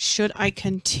 should I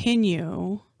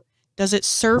continue? Does it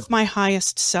serve my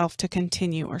highest self to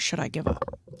continue, or should I give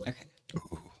up? Okay.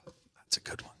 Ooh, that's a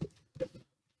good one.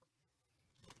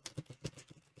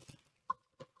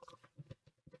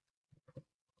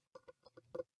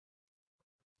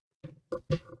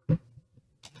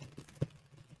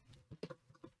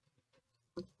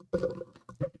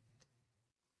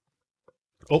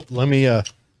 Oh, let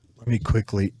me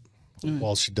quickly,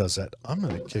 while she does that, I'm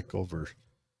going to kick over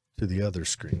to the other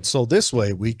screen. So this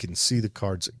way we can see the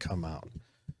cards that come out.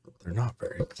 They're not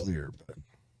very clear, but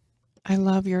I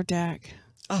love your deck.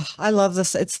 Oh, I love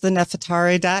this. It's the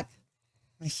Nefertari deck.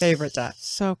 My favorite deck.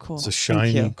 So cool. it's a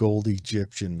shiny you. gold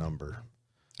Egyptian number.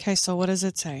 Okay, so what does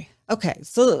it say? Okay.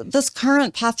 So this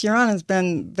current path you're on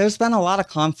there's been a lot of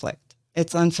conflict.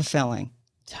 It's unfulfilling.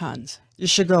 Tons. You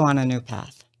should go on a new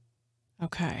path.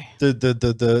 Okay.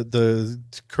 The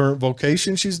current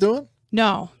vocation she's doing?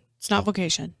 No, it's not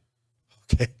vocation.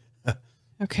 Okay.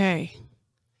 Okay.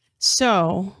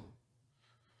 So,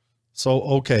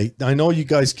 Okay. I know you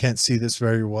guys can't see this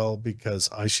very well because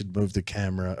I should move the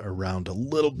camera around a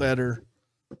little better.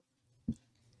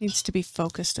 needs to be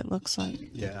focused, it looks like.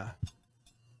 Yeah.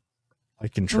 I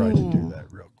can try to do Ooh. that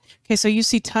real quick. Okay, so you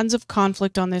see tons of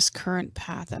conflict on this current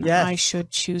path, and Yes. I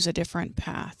should choose a different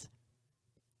path.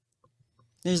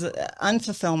 There's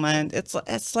unfulfillment.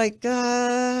 It's like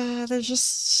there's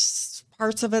just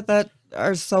parts of it that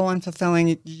are so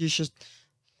unfulfilling. You should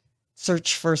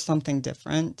search for something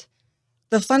different.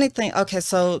 The funny thing, okay,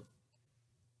 so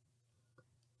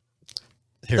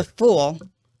the Fool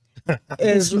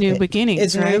is new beginnings.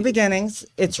 It's right? new beginnings.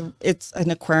 It's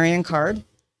an Aquarian card.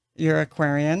 You're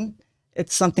Aquarian.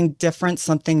 It's something different,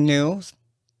 something new.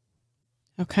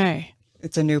 Okay.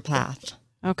 It's a new path.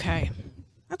 Okay.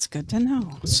 That's good to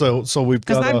know. So we've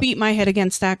Because got I beat my head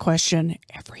against that question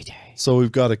every day. so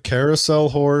we've got a carousel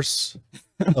horse,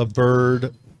 a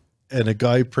bird, and a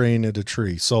guy praying at a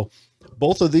tree. So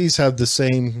both of these have the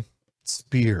same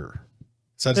spear.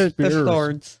 Is that The spear?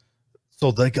 swords.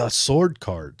 So they got sword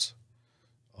cards.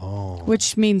 Oh.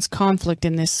 Which means conflict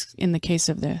in the case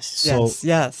of this. So-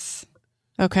 Yes.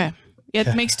 Okay.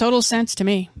 It makes total sense to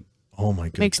me. Oh my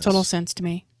goodness. Makes total sense to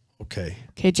me. Okay.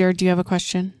 Okay, Jared, do you have a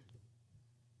question?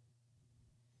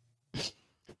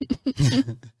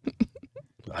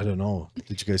 I don't know.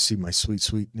 Did you guys see my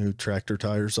sweet new tractor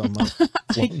tires on my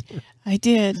I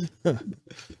did.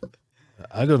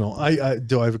 I don't know. I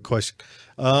have a question.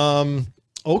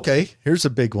 Okay, here's a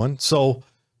big one. So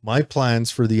my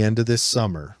plans for the end of this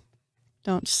summer.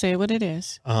 Don't say what it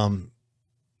is.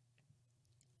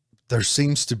 There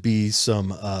seems to be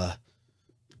some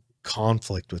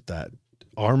conflict with that.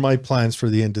 Are my plans for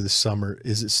the end of the summer,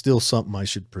 is it still something I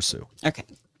should pursue? Okay.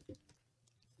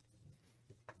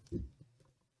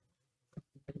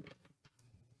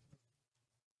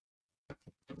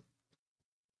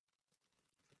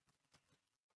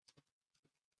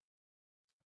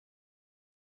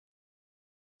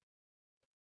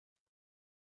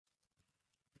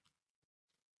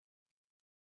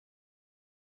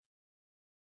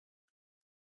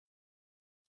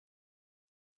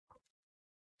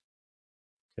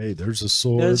 Hey, there's a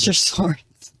sword. There's your sword.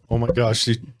 Oh my gosh,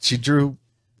 she drew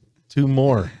two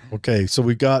more. Okay, so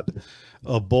we got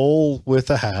a bowl with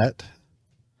a hat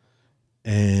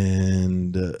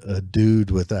and a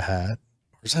dude with a hat.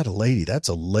 Or is that a lady? That's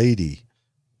a lady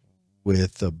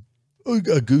with a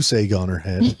goose egg on her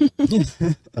head.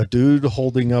 A dude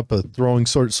holding up a throwing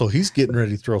sword. So he's getting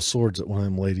ready to throw swords at one of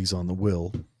them ladies on the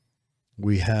wheel.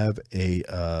 We have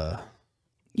a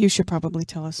You should probably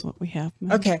tell us what we have.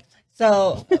 Mel. Okay.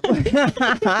 So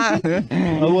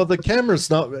oh well, the camera's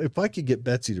not. If I could get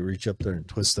Betsy to reach up there and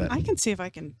twist that. I can see if I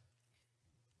can.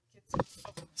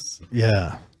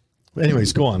 Yeah.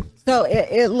 Anyways, go on. So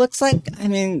it looks like, I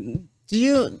mean,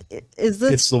 is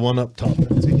this? It's the one up top,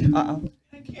 Betsy. Uh-oh.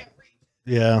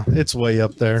 Yeah, it's way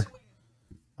up there.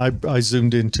 I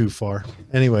zoomed in too far.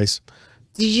 Anyways,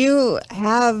 Do you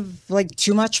have like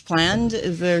too much planned?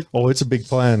 Is there, oh, it's a big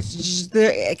plan.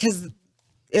 because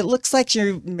it looks like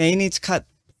you may need to cut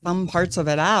some parts of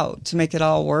it out to make it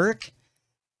all work.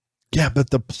 Yeah, but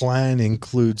the plan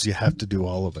includes you have to do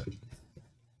all of it.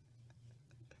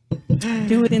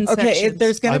 Do it in Okay, sections.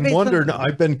 there's going to I'm be wondering,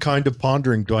 I've been kind of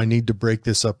pondering, do I need to break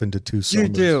this up into two summers?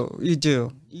 You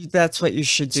do. That's what you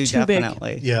should do, It's too big.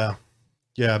 definitely. Yeah.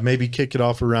 Yeah, maybe kick it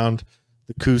off around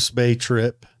the Coos Bay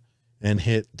trip and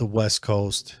hit the West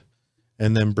Coast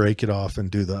and then break it off and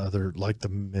do the other, like the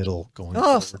middle going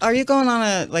Oh, forward. are you going on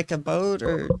a boat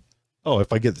or? Oh,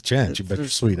 if I get the chance, you bet your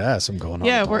sweet ass I'm going on.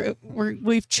 Yeah, a boat.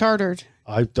 we've chartered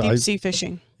I deep sea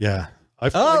fishing. yeah. I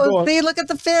go Oh, on- see, look at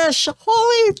the fish.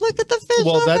 Holy, look at the fish.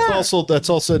 well, on that's there.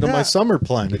 also into my Yeah. summer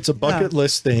plan. It's a bucket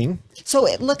list thing. So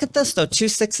look at this though, 2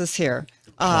 6s here.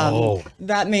 Oh.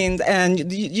 That means,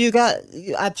 and you got.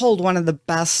 I pulled one of the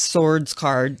best swords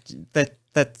cards that's.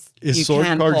 Is you sword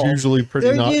can cards pull. usually pretty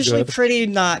They're not usually good? pretty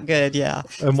not good, yeah.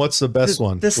 And what's the best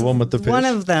one? This The one with the fish? One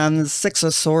of them is 6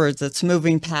 of Swords. It's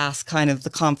moving past kind of the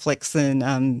conflicts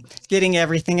and getting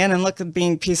everything in. And look at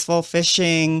being peaceful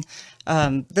fishing.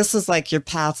 This is like your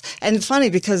paths. And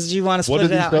funny because you want to what do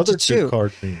split it these out other into two two.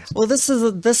 card means? Well, this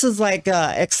is like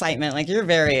excitement. Like you're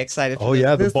very excited. for Oh, this.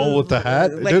 yeah, the This bowl is with the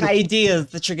hat. Like Dude,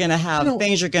 ideas that you're gonna have, you know,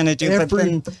 things you're gonna do. But Every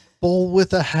then bull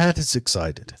with a hat is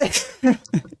excited.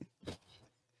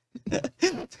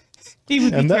 He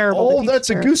would be And that, terrible. to oh, be that's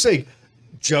a fair. goose egg.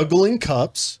 Juggling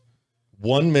cups.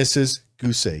 One misses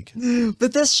goose egg.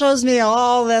 but this shows me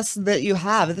all this that you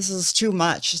have. This is too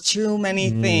much, too many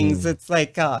things. It's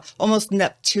like almost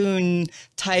Neptune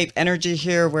type energy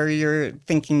here, where your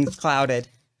thinking's clouded.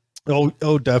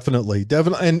 Oh, definitely.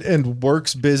 And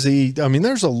work's busy. I mean,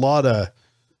 there's a lot of,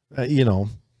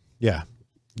 yeah.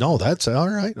 No, that's all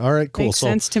right. All right, cool. Makes So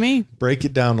sense to me. break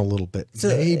it down a little bit. So-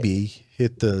 Maybe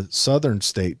hit the southern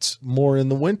states more in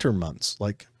the winter months,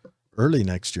 like early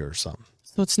next year or something.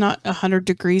 So it's not 100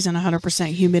 degrees and 100%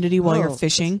 humidity while you're Oh,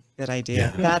 fishing. Good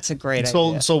idea. Yeah. That's a great So,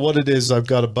 idea. so what it is, I've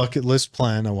got a bucket list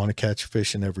plan. I want to catch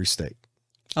fish in every state.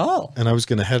 Oh, And I was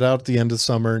going to head out at the end of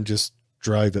summer and just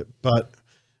drive it. But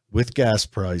with gas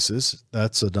prices,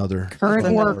 that's another Current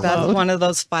that's workload. one of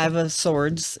those 5 of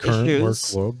Swords current issues.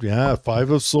 workload. Yeah, 5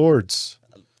 of Swords.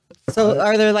 So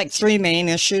are there like 3 main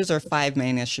issues or 5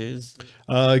 main issues?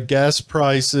 Gas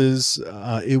prices,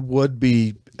 it would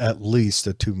be at least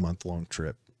a 2-month-long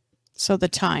trip. So the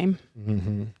time.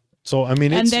 So, I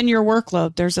mean, And it's, then your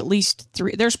workload. There's at least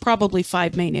 3. There's probably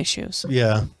 5 main issues.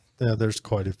 yeah, there's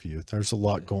quite a few. There's a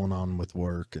lot going on with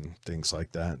work and things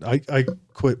like that. I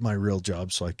quit my real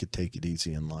job so I could take it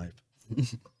easy in life.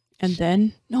 And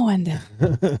then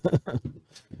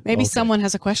maybe someone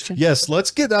has a question. Yes, let's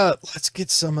get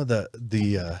some of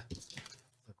the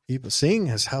people seeing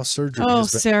as how surgery Oh,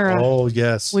 has been. Sarah. Oh,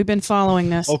 yes. We've been following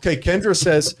this. Okay, Kendra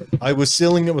says, I was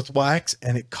sealing it with wax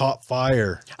and it caught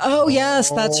fire. Oh, yes,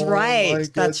 that's Oh, my right.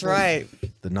 That's goodness. right.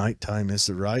 The nighttime is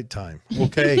the right time.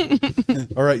 Okay.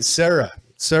 All right, Sarah.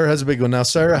 Sarah has a big one. Now,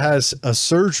 Sarah has a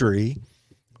surgery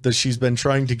that she's been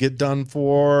trying to get done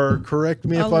for, correct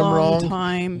me if I'm wrong,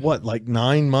 time. what, like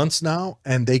 9 months now?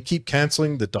 And they keep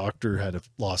canceling. The doctor had a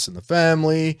loss in the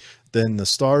family. Then the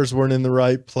stars weren't in the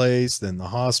right place. Then the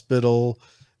hospital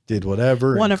did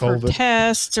whatever. One and of her COVID.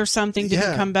 tests or something didn't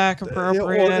Yeah. come back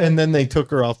appropriate. And then they took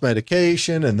her off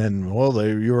medication. And then, well,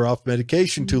 you were off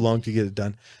medication too long to get it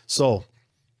done. So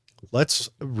let's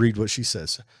read what she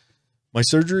says. My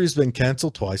surgery has been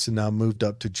canceled twice and now moved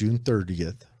up to June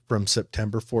 30th from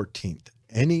September 14th.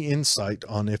 Any insight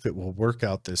on if it will work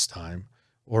out this time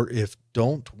or if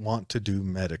don't want to do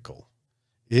medical?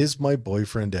 Is my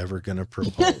boyfriend ever going to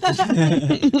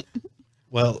propose?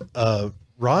 Well,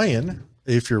 Ryan,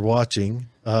 if you're watching,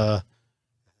 I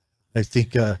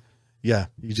think, yeah,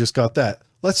 you just got that.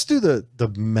 Let's do the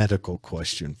medical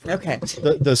question. Okay.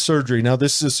 The surgery. Now,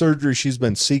 this is a surgery she's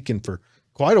been seeking for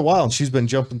quite a while, and she's been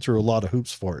jumping through a lot of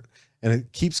hoops for it. And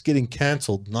it keeps getting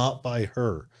canceled, not by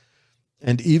her.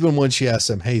 And even when she asks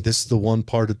them, hey, this is the one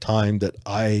part of time that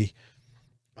I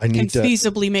Can need to,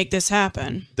 feasibly make this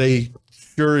happen. they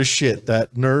sure as shit,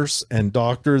 that nurse and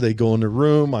doctor, they go in the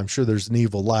room. I'm sure there's an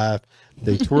evil laugh.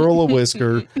 They twirl a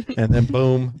whisker and then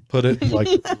boom, put it like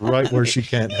right where she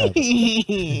can't have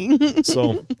it.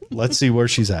 So let's see where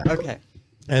she's at. Okay.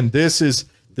 And this is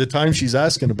the time she's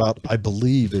asking about, I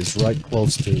believe, is right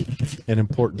close to an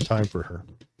important time for her.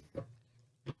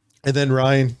 And then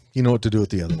Ryan, you know what to do with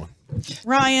the other one.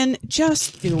 Ryan,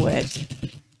 just do it.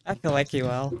 I feel like you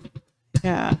will.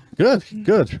 Yeah. Good,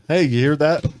 good. Hey, you hear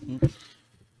that?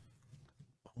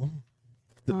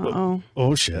 Uh-oh.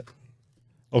 Oh, shit.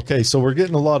 Okay, so we're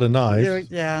getting a lot of knives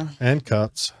Yeah. and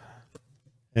cuts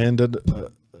and a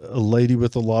lady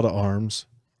with a lot of arms.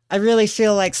 I really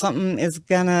feel like something is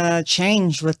gonna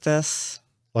change with this.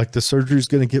 Like the surgery's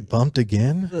going to get bumped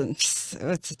again? It's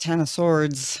a 10 of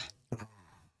swords.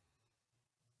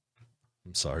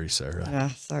 I'm sorry, Sarah. Yeah,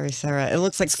 sorry, Sarah. It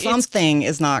looks like something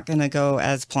is not gonna go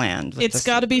as planned. with It's this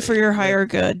got to be for your higher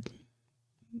good.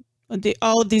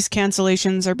 All of these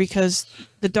cancellations are because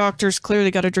the doctor's clearly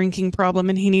got a drinking problem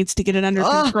and he needs to get it under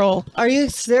control. Are you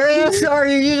serious? Or are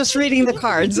you just reading the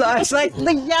cards? I was like,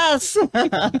 yes.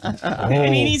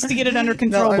 And he needs to get it under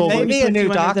control. No, or before maybe he a puts new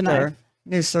you under the knife. doctor,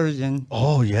 new surgeon.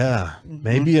 Oh, yeah.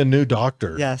 Maybe a new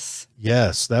doctor. Yes.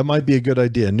 Yes, that might be a good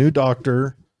idea. New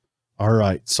doctor. All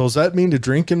right. So does that mean a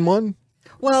drinking one?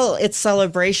 Well, it's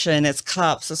celebration. It's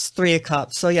cups. It's 3 of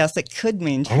cups. So yes, it could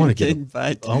mean I want to drinking,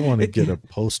 but get a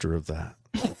poster of that.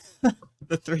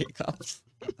 the 3 of cups.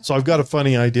 So I've got a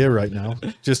funny idea right now,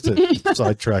 just to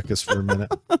sidetrack us for a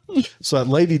minute. So that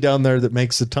lady down there that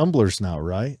makes the tumblers now,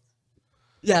 right?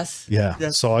 Yes. Yeah.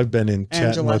 Yes. So I've been in chatting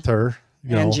Angela. with her.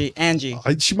 You know, Angie.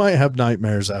 she might have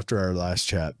nightmares after our last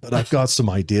chat, but I've got some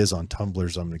ideas on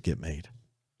tumblers I'm going to get made.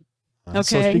 So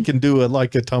Okay. she can do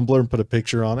like a tumbler and put a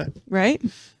picture on it. Right?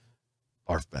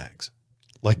 Barf bags,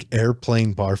 like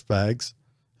airplane barf bags.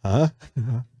 Huh?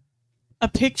 A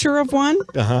picture of one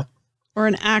Uh-huh. or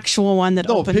an actual one that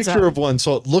No, a opens picture up? of one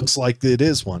so it looks like it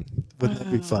is one. Wouldn't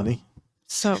that be funny?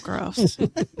 So gross.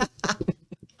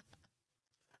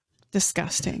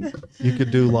 Disgusting. You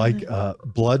could do like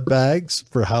blood bags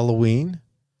for Halloween,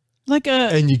 Like a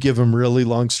and you give them really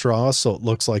long straws so it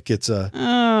looks like it's a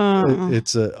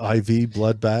IV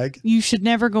blood bag. you should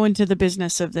never go into the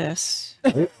business of this.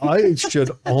 I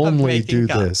should only making do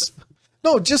cups. this.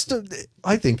 No, just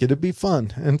I think it'd be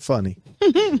fun and funny.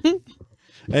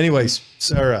 Anyways,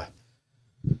 Sarah.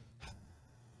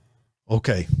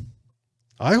 Okay.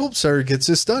 I hope Sarah gets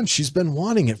this done. She's been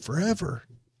wanting it forever.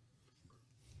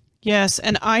 Yes,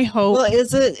 and I hope Well,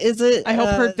 is it? I hope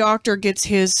her doctor gets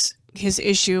his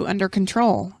issue under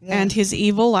control Yeah. and his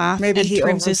evil laugh Maybe and he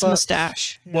trims his overbooked.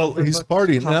 mustache. Well, he's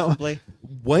partying Possibly. now.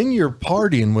 When you're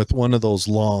partying with one of those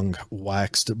long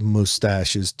waxed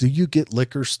mustaches, do you get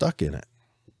liquor stuck in it?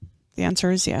 The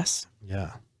answer is yes.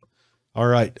 Yeah. All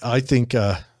right. I think,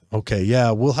 okay.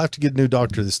 Yeah. We'll have to get a new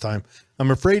doctor this time. I'm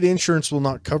afraid insurance will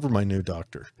not cover my new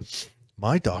doctor.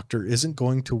 My doctor isn't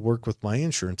going to work with my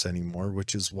insurance anymore,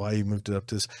 which is why he moved it up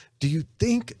to this. Do you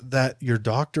think that your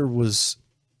doctor was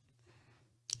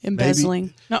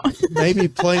Embezzling? maybe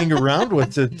playing around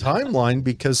with the timeline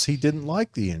because he didn't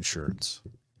like the insurance?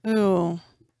 Ooh.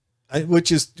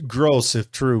 Which is gross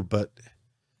if true, but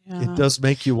it does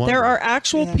make you wonder. There are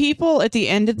actual people at the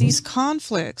end of these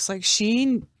conflicts. Like,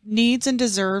 she needs and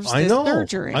deserves this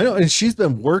surgery. I know. And she's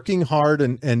been working hard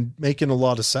and making a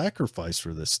lot of sacrifice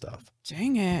for this stuff.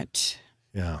 Dang it.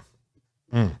 Yeah.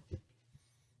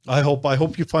 I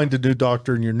hope you find a new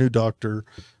doctor and your new doctor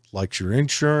likes your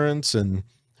insurance and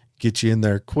gets you in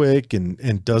there quick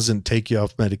and doesn't take you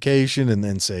off medication and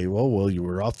then say, well, you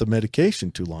were off the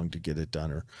medication too long to get it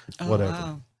done or whatever.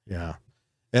 Wow. Yeah.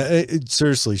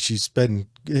 Seriously, she's been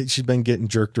getting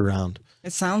jerked around.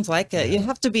 It sounds like it. You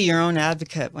have to be your own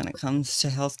advocate when it comes to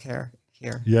healthcare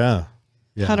here. Yeah.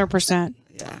 100%.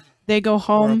 Yeah. They go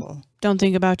home, don't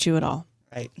think about you at all.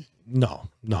 Right. No.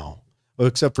 Well,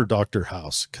 except for Dr.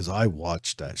 House, because I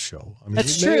watched that show. I mean,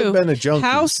 that's true. Been a junkie.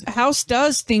 House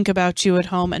does think about you at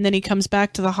home, and then he comes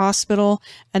back to the hospital,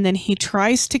 and then he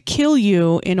tries to kill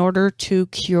you in order to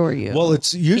cure you. Well,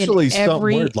 it's usually in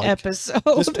every weird, like, episode.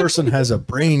 This person has a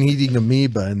brain-eating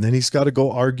amoeba, and then he's got to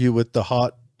go argue with the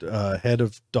hot head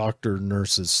of doctor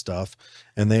nurses stuff,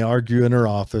 and they argue in her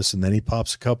office, and then he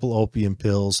pops a couple opium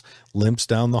pills, limps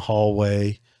down the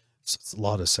hallway. It's a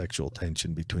lot of sexual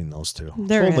tension between those two.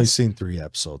 I've only seen 3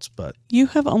 episodes, but you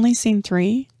have only seen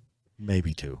 3?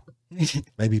 Maybe 2,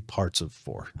 maybe parts of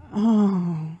 4.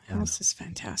 Oh, House is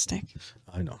fantastic.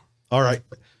 I know. All right,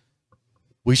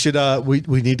 we should we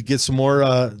need to get some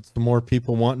more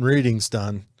people wanting readings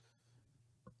done.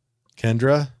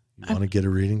 Kendra, you want to get a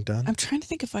reading done? I'm trying to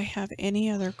think if I have any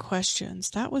other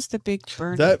questions. That was the big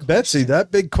burn. Betsy,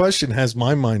 that big question has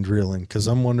my mind reeling because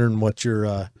I'm wondering what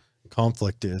your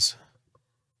conflict is.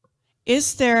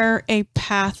 Is there a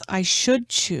path I should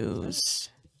choose?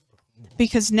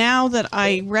 Because now that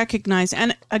I recognize,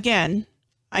 and again,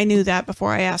 I knew that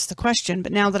before I asked the question,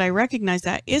 but now that I recognize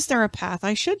that, is there a path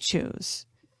I should choose?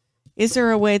 Is there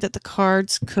a way that the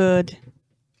cards could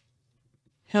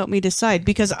help me decide?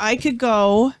 Because I could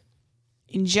go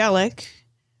angelic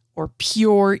or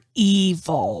pure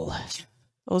evil.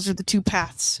 Those are the 2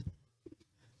 paths.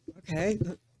 Okay.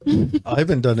 I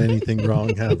haven't done anything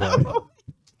wrong, have I?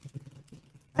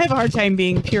 I have a hard time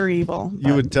being pure evil.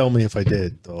 You would tell me if I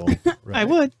did, though. Right? I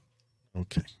would.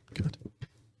 Okay, good.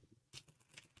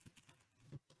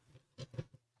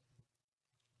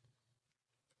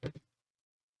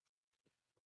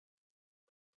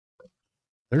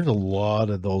 There's a lot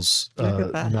of those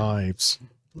knives.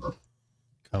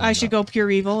 I should go pure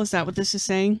evil. Is that what this is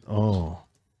saying? Oh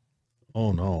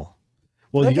no.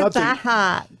 Well, Look you got at that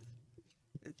hat.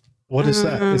 What is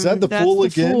that? Is that the fool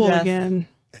again? Fool again.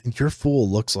 And your fool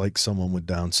looks like someone with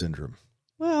Down syndrome.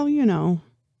 Well, you know.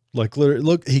 Like,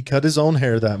 look, he cut his own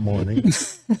hair that morning.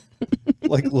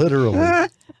 Like, literally.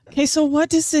 Okay, so what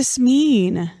does this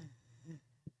mean?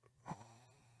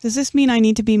 Does this mean I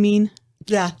need to be mean?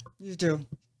 Yeah, you do.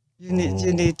 You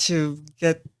need to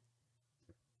get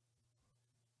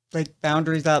like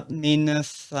boundaries up,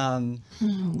 meanness. Oh,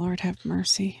 Lord have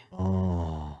mercy.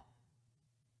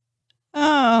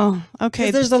 Oh,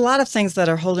 okay. There's a lot of things that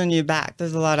are holding you back.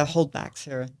 There's a lot of holdbacks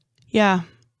here. Yeah.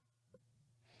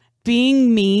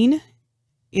 Being mean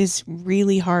is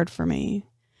really hard for me.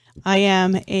 I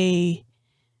am a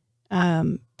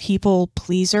people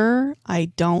pleaser.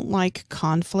 I don't like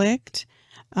conflict.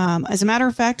 As a matter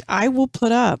of fact, I will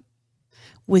put up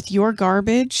with your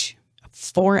garbage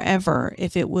forever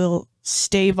if it will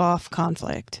stave off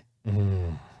conflict.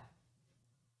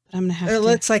 I'm gonna have it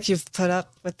looks like you've put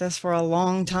up with this for a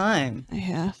long time. I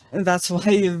have. And that's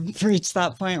why you've reached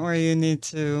that point where you need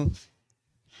to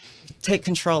take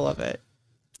control of it.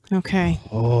 Okay.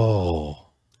 Oh.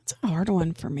 It's a hard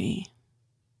one for me.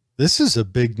 This is a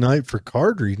big night for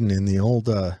card reading in the old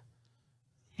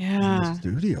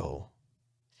studio.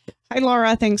 Hi,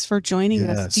 Laura. Thanks for joining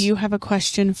us. Do you have a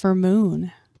question for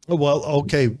Moon? Well,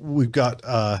 okay, we've got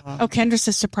Kendra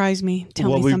says surprise me. Tell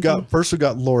me something. We've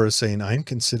got Laura saying, I'm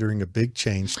considering a big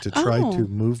change to try to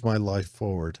move my life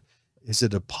forward. Is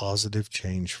it a positive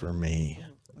change for me?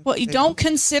 Well, you don't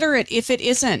consider it if it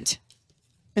isn't,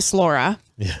 Miss Laura.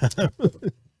 Yeah.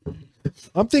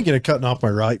 I'm thinking of cutting off my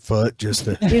right foot just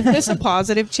to Is this a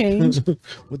positive change?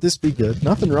 Would this be good?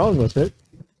 Nothing wrong with it.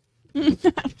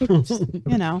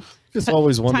 You know. Just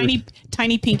always wondered.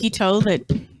 Tiny pinky toe that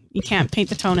you can't paint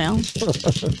the toenail.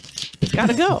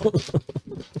 Gotta go.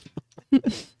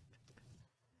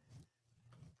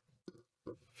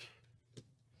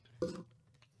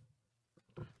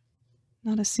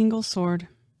 Not a single sword.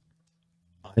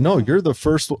 I know you're the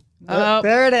first one. Oh,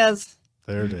 There it is.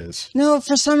 There it is. No,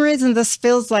 for some reason, this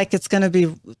feels like it's going to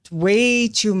be way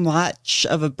too much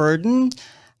of a burden.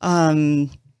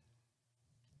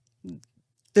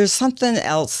 There's something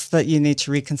else that you need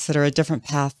to reconsider, a different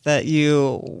path that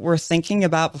you were thinking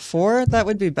about before. That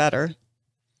would be better.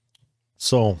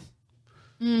 So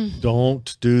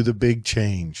don't do the big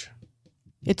change.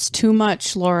 it's too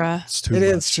much, Laura. It's too It much.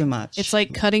 is too much. It's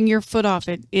like cutting your foot off.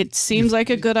 It seems like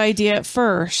a good idea at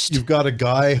first. You've got a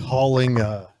guy hauling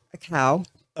a cow.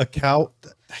 a cow.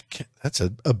 That's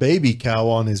a baby cow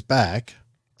on his back.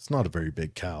 It's not a very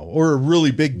big cow, or a really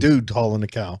big dude hauling a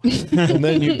cow. And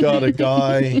then you've got a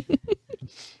guy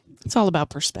It's all about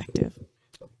perspective.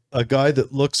 that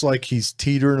looks like he's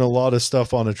teetering a lot of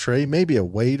stuff on a tray, maybe a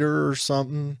waiter or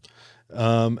something.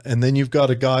 And then you've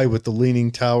got a guy with the leaning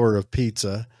tower of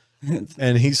pizza,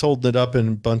 and he's holding it up in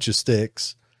a bunch of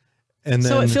sticks. And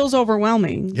then, So it feels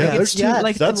overwhelming. yeah, Like there's it's too,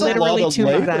 like that's a lot literally of too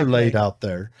labor much. laid out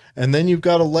there. And then you've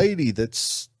got a lady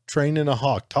that's training a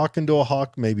hawk, talking to a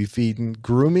hawk, maybe feeding,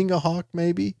 grooming a hawk,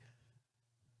 maybe.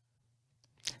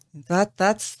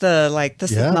 That's the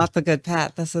this Yeah. is not the good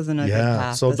path. This isn't a good Yeah.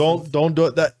 path. So This don't is do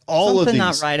it. That all of something these,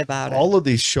 not right about it. all of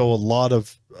these show a lot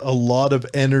of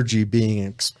energy being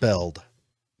expelled.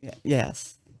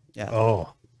 Yes. Yeah.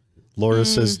 Oh, Laura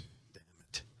says,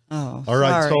 Oh. all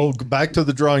right. sorry. So back to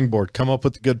the drawing board. Come up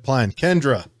with a good plan.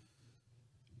 Kendra,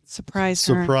 Surprise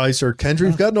her. surprise her. Kendra,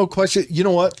 you've got no question. You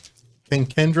know what? Can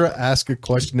Kendra ask a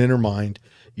question in her mind?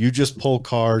 You just pull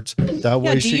cards. That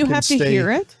way do she you can have to stay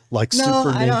hear it? like No,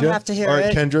 Super Ninja. I don't have to hear All right,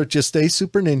 it. Kendra, just stay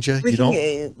Super Ninja. We You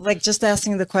can, don't just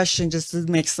asking the question just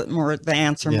makes it the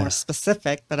answer Yeah. more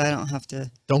specific, but I don't have to.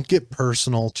 don't get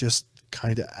personal. Just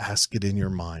kind of ask it in your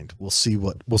mind. We'll see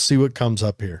what comes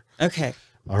up here. Okay.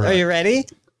 All Are right. you ready?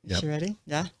 Yep. Is she ready?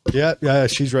 Yeah. Yeah,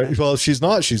 she's ready. Well, if she's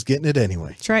not, she's getting it anyway.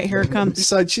 That's right. Here it comes.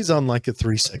 Besides, she's on like a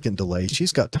 3-second delay.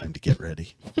 She's got time to get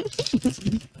ready.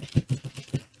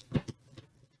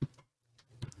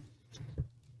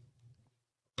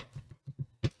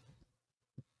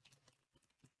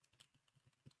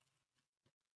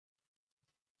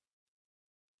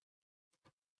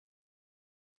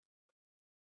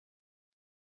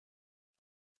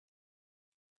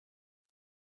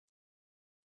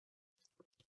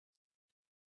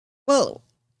 Well,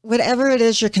 whatever it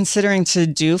is you're considering to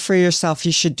do for yourself,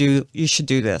 you should do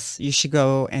this. You should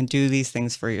go and do these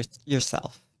things for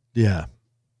yourself. Yeah,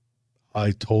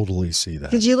 I totally see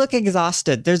that. Because you look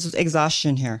exhausted. There's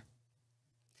exhaustion here.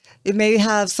 It may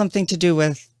have something to do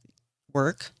with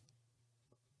work.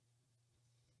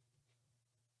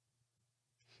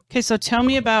 Okay, so tell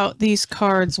me about these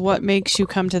cards. What makes you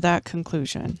come to that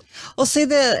conclusion? Well, see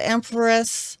the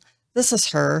Empress. This is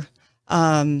her.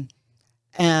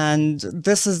 And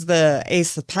this is the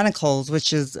Ace of Pentacles,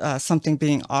 which is something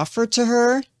being offered to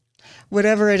her.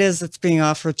 Whatever it is that's being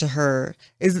offered to her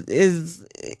is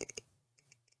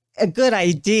a good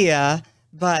idea,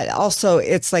 but also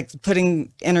it's like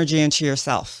putting energy into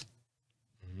yourself.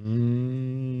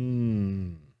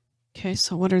 Okay,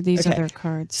 so what are these Okay. other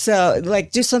cards? So,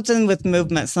 like, do something with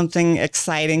movement, something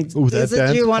exciting. Ooh, that Is it?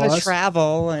 dance Do you want to class?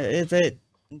 travel? Is it?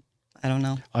 I don't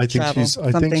know. I think Travel, I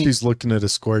think something- she's looking at a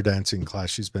square dancing class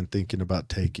she's been thinking about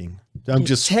taking. I'm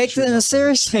just Take the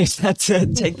seriously. That's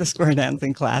it. Take the square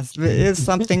dancing class. It is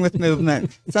something with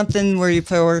movement, something where you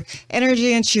pour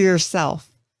energy into yourself.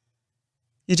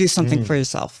 You do something for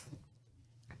yourself.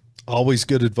 always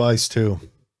good advice too.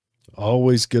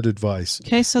 Always good advice.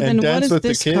 Okay, so then And what dance is with the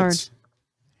this kids.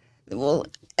 card? Well,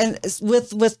 and it's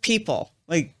with people,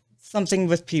 like something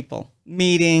with people,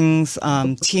 meetings,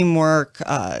 teamwork.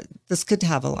 This could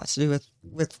have a lot to do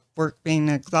with work being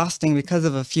exhausting because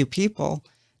of a few people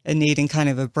and needing kind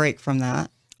of a break from that.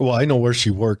 Well, I know where she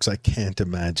works. I can't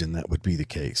imagine that would be the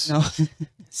case. No,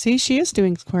 See, she is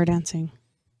doing square dancing.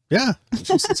 Yeah.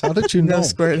 She says, how did you know? no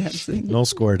square dancing. No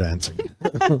square dancing.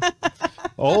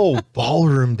 Oh,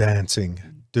 ballroom dancing.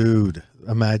 Dude,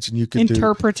 imagine you could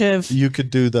Interpretive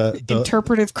do the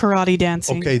interpretive karate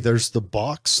dancing. okay, there's the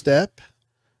box step,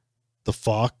 the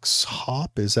fox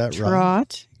hop, is that right?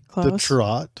 Trot. Close. The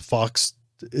trot, fox,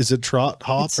 is it trot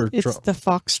hop It's, or it's trot? the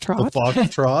fox The trot. fox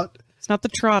trot. It's not the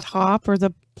trot hop or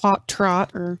the pot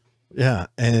trot or Yeah,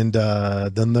 and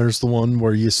then there's the one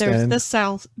where you there's stand. the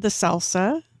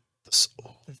salsa.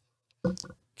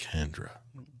 Kendra,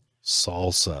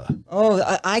 salsa. Oh,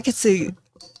 I could see.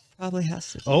 Probably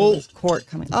has to do Oh. with court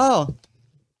coming. Oh.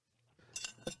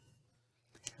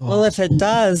 Well, if it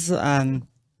does,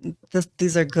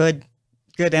 these are good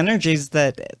energies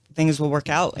that things will work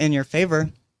out in your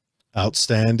favor.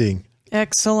 Outstanding.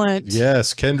 Excellent.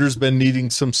 Yes, Kendra's been needing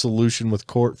some solution with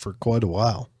court for quite a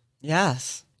while.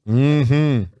 Yes.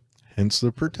 Mm-hmm. Hence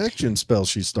the protection spell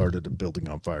she started building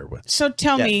on fire with. So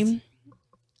tell me,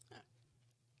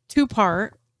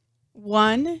 2-part.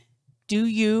 1, do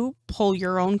you pull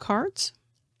your own cards?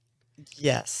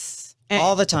 Yes.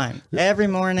 All the time. Every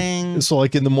morning. So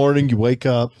like in the morning, you wake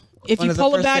up. If you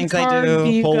pull a bad card,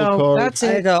 you pull a go, card. that's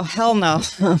I it. go, hell no.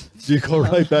 You go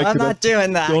right back I'm to not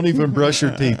doing that. Don't even brush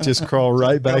your teeth. Just crawl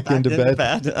right back into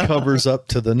bed. Covers up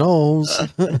to the nose.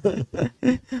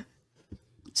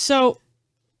 So,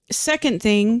 second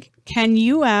thing, can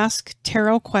you ask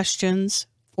tarot questions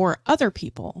for other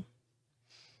people?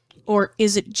 Or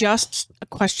is it just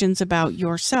questions about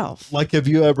yourself? Like, have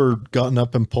you ever gotten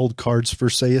up and pulled cards for,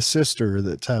 say, a sister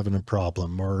that's having a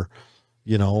problem, or,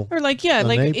 you know, or like, yeah,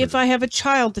 like neighbor? if I have a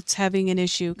child that's having an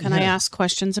issue, can I ask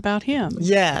questions about him?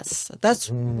 Yes. That's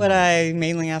what I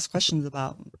mainly ask questions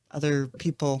about, other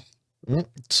people.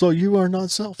 So you are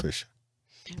not selfish.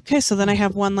 Okay, so then I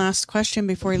have one last question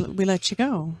before we let you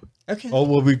go. Okay. Oh,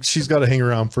 well, she's got to hang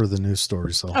around for the news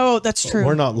story. So Oh, that's true.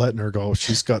 we're not letting her go.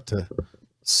 She's got to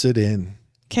sit in.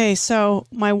 Okay, so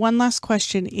my one last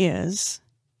question is,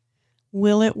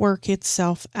 will it work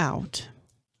itself out?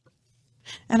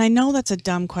 And I know that's a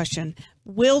dumb question.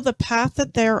 Will the path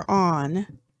that they're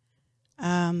on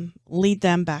lead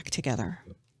them back together?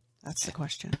 That's the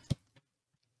question.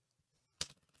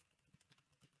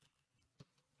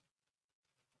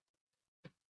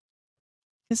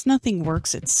 Because nothing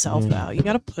works itself out. You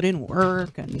got to put in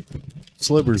work and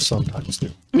Slivers sometimes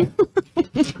do.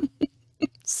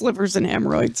 slivers and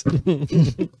hemorrhoids.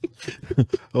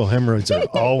 Oh, hemorrhoids are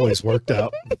always worked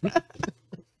out.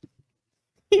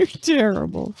 You're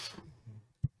terrible.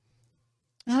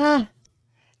 No,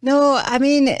 I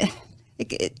mean,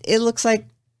 it looks like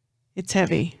It's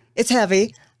heavy. it's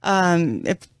heavy.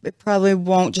 It probably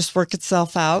won't just work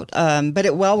itself out, but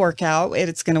it will work out.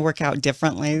 It's going to work out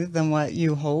differently than what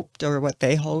you hoped or what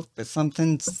they hoped, but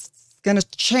something's going to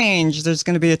change. There's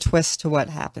going to be a twist to what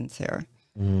happens here.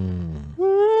 Wow.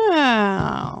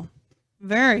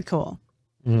 Very cool.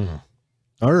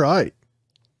 All right.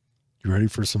 You ready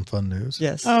for some fun news?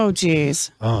 Yes. Oh,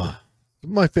 geez.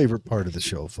 My favorite part of the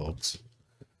show, folks.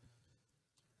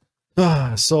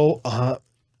 So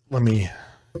let me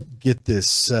get this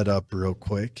set up real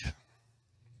quick.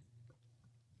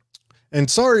 And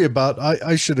sorry about,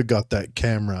 I should have got that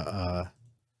camera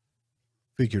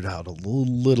figured out a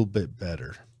little bit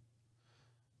better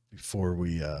before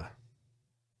we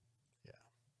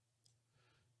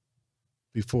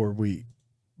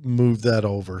move that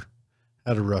over.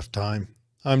 Had a rough time.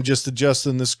 I'm just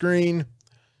adjusting the screen,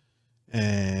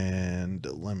 and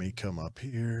let me come up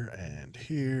here and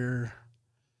here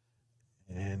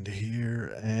and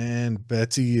here, and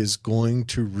Betsy is going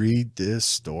to read this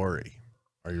story.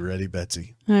 Are you ready,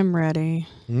 Betsy? I'm ready.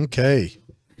 Okay.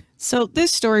 So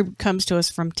this story comes to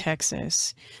us from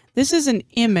Texas. This is an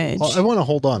image. Well, I want to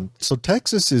hold on. So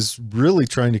Texas is really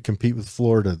trying to compete with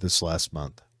Florida this last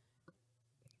month.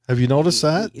 Have you noticed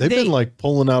that? They've been like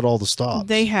pulling out all the stops.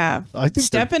 They have. I think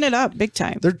stepping it up big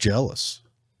time. They're jealous.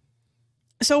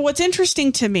 So what's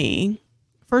interesting to me,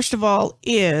 first of all,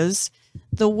 is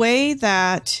the way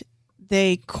that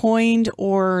they coined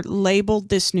or labeled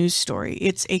this news story.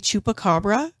 It's a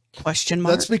chupacabra ?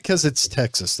 That's because it's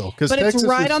Texas, though. But Texas it's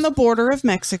right on the border of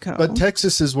Mexico. But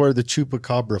Texas is where the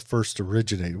chupacabra first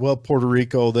originated. Well, Puerto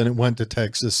Rico, then it went to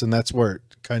Texas, and that's where it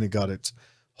kind of got its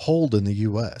hold in the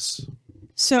U.S.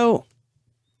 So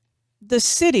the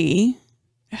city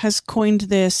has coined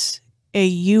this a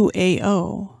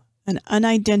UAO, an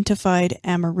unidentified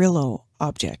Amarillo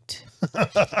object.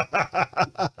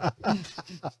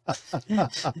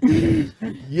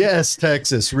 Yes,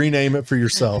 Texas. Rename it for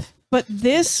yourself. But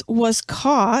this was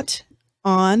caught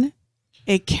on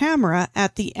a camera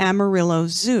at the Amarillo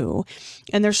Zoo.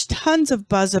 And there's tons of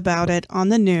buzz about it on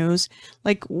the news.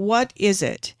 Like, what is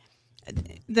it?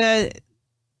 The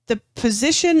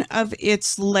position of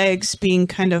its legs being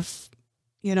kind of,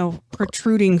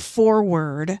 protruding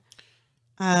forward.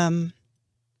 Hats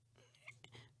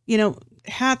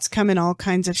come in all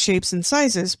kinds of shapes and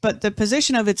sizes, but the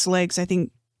position of its legs, I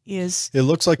think, is... It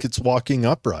looks like it's walking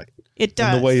upright. It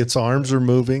does. And the way its arms are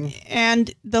moving.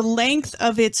 And the length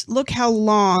of its... Look how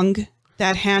long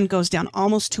that hand goes down,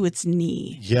 almost to its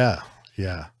knee. Yeah,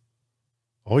 yeah.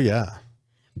 Oh, yeah.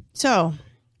 So,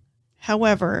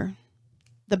 however,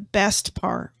 the best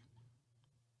part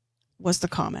was the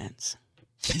comments.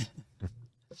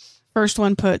 First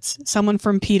one puts, someone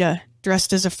from PETA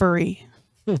dressed as a furry.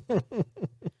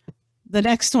 The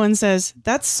next one says,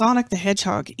 that's Sonic the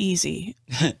Hedgehog easy.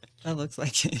 That looks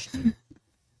like it.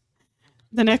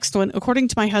 The next one, according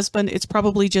to my husband, it's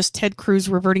probably just Ted Cruz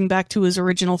reverting back to his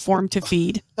original form to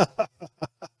feed.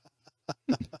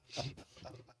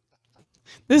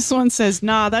 This one says,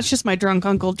 nah, that's just my drunk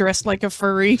uncle dressed like a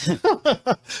furry.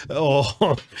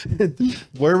 Oh,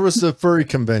 where was the furry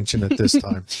convention at this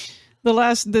time?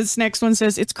 This next one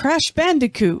says, it's Crash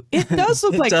Bandicoot. It does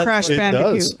look like Crash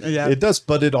Bandicoot. Does. Yeah. It does,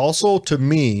 but it also, to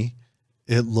me,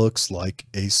 it looks like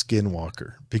a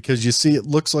skinwalker because you see, it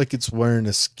looks like it's wearing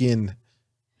a skin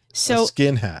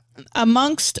hat.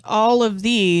 Amongst all of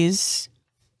these,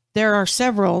 there are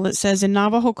several that says in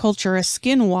Navajo culture, a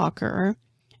skinwalker,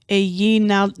 a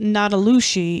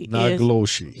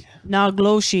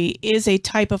Nagloshi is a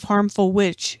type of harmful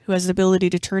witch who has the ability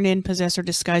to turn in, possess, or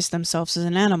disguise themselves as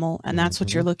an animal, and that's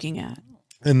what you're looking at.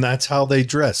 And that's how they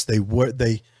dress. They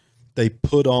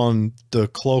put on the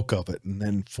cloak of it and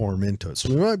then form into it. So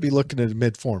we might be looking at a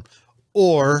mid-form.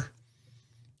 Or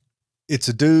it's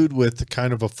a dude with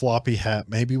kind of a floppy hat,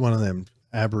 maybe one of them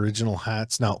Aboriginal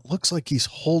hats. Now, it looks like he's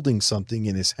holding something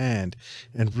in his hand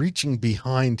and reaching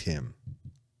behind him.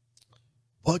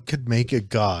 What could make a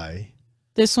guy...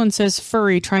 This one says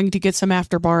furry trying to get some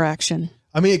after bar action.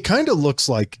 I mean, it kind of looks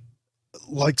like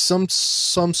some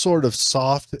sort of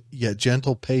soft yet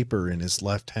gentle paper in his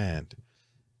left hand.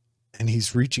 And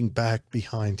he's reaching back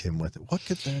behind him with it. What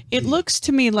could that be? It looks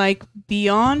to me like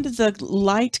beyond the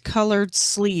light colored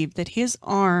sleeve that his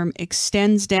arm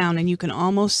extends down and you can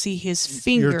almost see his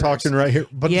fingers. You're talking right here.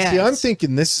 But yes. See, I'm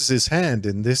thinking this is his hand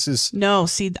and this is... No,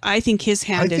 see, I think his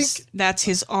hand that's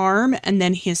his arm and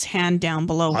then his hand down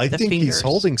below I the think fingers. He's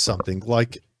holding something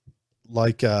like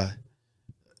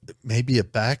maybe a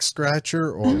back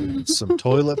scratcher or some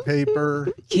toilet paper.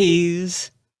 Keys.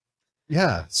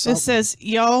 Yeah. This says,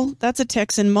 y'all, that's a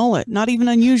Texan mullet. Not even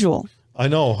unusual. I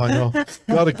know.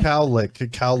 Got a cow lick. A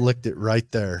cow licked it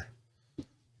right there.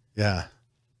 Yeah.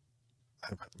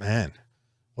 Man,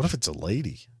 what if it's a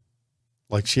lady?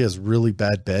 Like she has really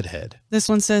bad bedhead. This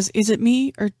one says, is it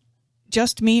me or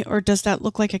just me, or does that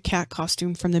look like a cat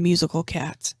costume from the musical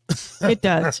Cats? It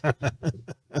does.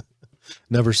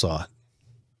 Never saw it.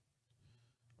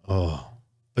 Oh,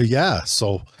 but yeah,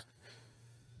 so...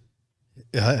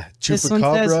 This one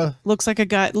says, looks like the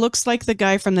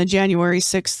guy from the January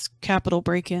 6th Capitol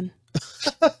break-in.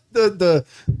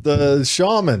 the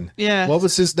shaman. Yeah. What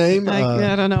was his name?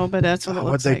 I don't know, but that's what it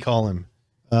looks like. What'd they call him?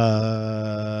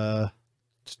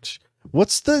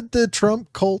 What's the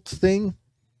Trump cult thing?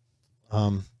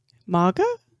 MAGA?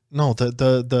 No, the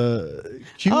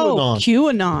QAnon. Oh,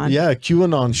 QAnon. Yeah,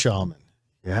 QAnon shaman.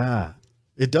 Yeah.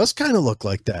 It does kind of look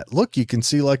like that. Look, you can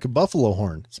see like a buffalo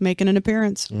horn. It's making an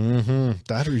appearance. Mm-hmm.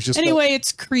 That or just anyway,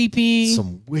 it's creepy.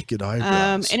 Some wicked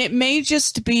eyebrows. And it may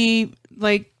just be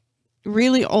like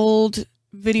really old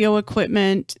video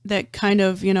equipment that kind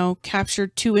of,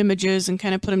 captured two images and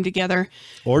kind of put them together.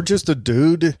 Or just a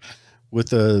dude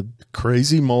with a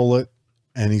crazy mullet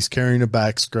and he's carrying a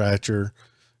back scratcher.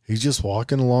 He's just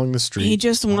walking along the street.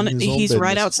 He's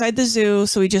right outside the zoo,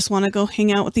 so he just want to go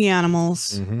hang out with the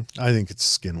animals. Mm-hmm. I think it's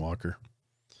a skinwalker.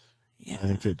 Yeah.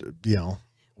 I think or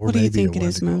what do you think it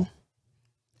is, Mo?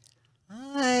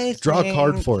 Draw a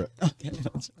card for it.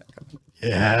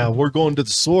 Yeah, we're going to the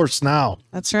source now.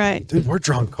 That's right. Dude, we're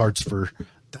drawing cards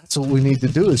that's what we need to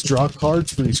do is draw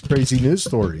cards for these crazy news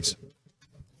stories.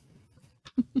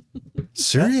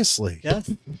 Seriously. Yes.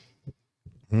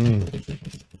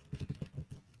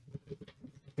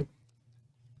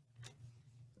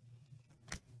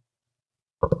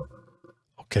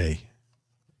 Okay.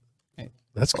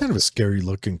 That's kind of a scary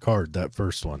looking card, that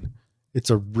first one. It's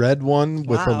a red one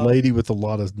with a lady with a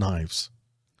lot of knives.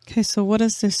 Okay, so what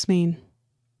does this mean?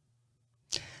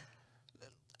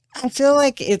 I feel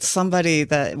like it's somebody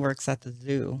that works at the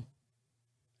zoo.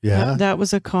 Yeah. That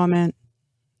was a comment.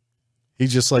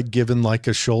 He's just like giving like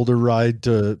a shoulder ride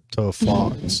to a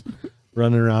fox,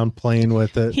 running around playing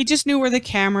with it. He just knew where the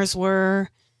cameras were.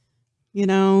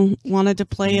 Wanted to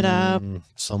play it up.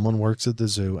 Someone works at the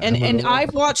zoo. And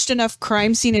I've watched enough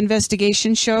crime scene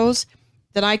investigation shows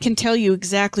that I can tell you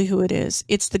exactly who it is.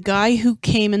 It's the guy who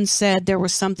came and said there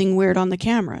was something weird on the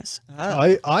cameras.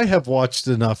 I have watched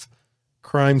enough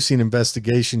crime scene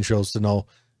investigation shows to know,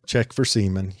 check for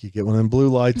semen. You get one of them blue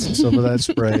lights and some of that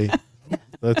spray.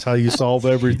 That's how you solve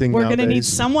everything. We're going to need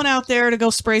someone out there to go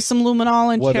spray some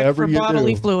luminol and check for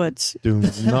bodily fluids. Do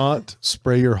not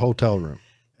spray your hotel room.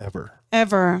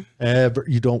 Ever.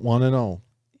 You don't want to know.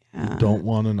 You don't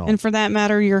want to know. And for that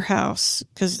matter, your house,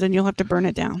 because then you'll have to burn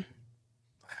it down.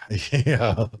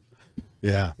 Yeah.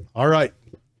 Yeah. All right.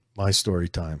 My story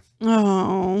time.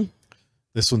 Oh.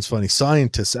 This one's funny.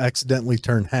 Scientists accidentally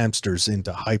turn hamsters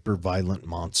into hyper-violent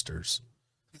monsters.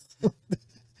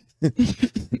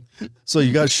 So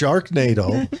you got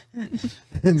Sharknado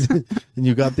and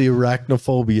you got the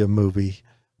Arachnophobia movie.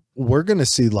 We're going to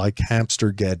see like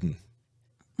Hamstergeddon.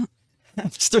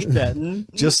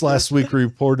 Hamstergeddon. Just last week we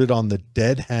reported on the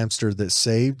dead hamster that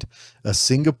saved a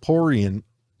Singaporean.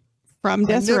 From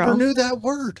death I never row. knew that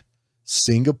word.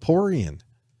 Singaporean.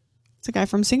 It's a guy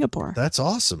from Singapore. That's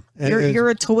awesome.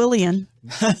 You're a Twillian.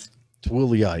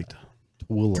 Twilliite.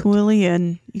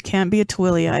 Twillian. You can't be a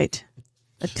Twilliite.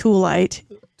 A Toolite.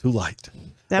 Toolite.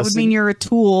 That would mean you're a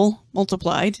tool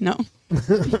multiplied. No.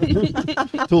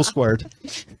 Tool squared.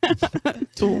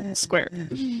 Tool squared.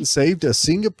 Saved a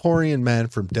Singaporean man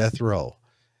from death row.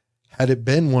 Had it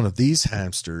been one of these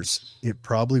hamsters, it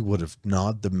probably would have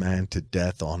gnawed the man to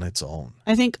death on its own.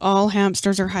 I think all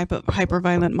hamsters are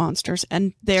hyper-violent monsters,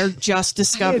 and they're just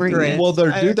discovering agree. it. Well, they do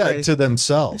agree. that to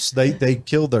themselves. They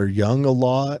kill their young a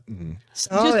lot. And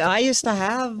Oh, I used to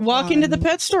have Walk into the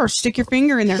pet store, stick your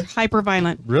finger in there,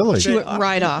 hyper-violent. really, Chew it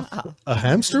right off. a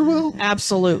hamster will?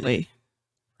 Absolutely.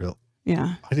 Real?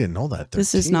 Yeah. I didn't know that. They're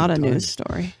This is not a teeny news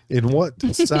story. tiny. In what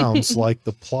sounds like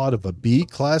the plot of a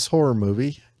B-class horror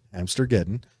movie,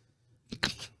 Hamstergeddon,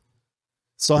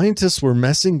 scientists were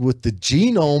messing with the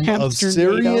genome of Hamsternado.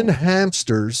 Syrian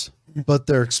hamsters, but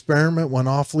their experiment went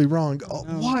awfully wrong. Oh,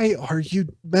 why are you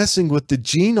messing with the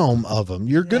genome of them?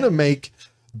 You're going to make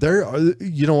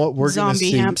you know what? We're going to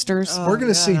Zombie see hamsters. We're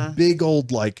going to see yeah. big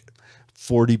old, like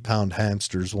 40-pound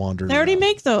hamsters wandering They already around.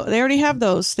 make those. They already have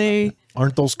those. They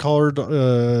Aren't those colored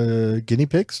guinea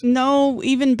pigs? no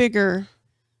even bigger.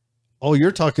 Oh,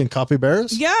 you're talking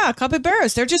capybaras? Yeah,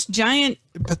 capybaras. They're just giant.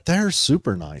 But they're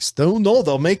super nice.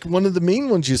 They'll make one of the mean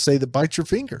ones you say that bite your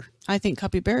finger. I think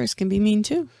capybaras can be mean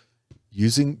too.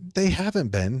 They haven't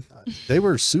been. They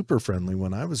were super friendly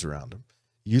when I was around them.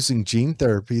 Using gene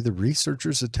therapy, the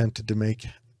researchers attempted to make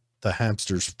the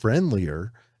hamsters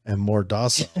friendlier and more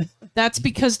docile. That's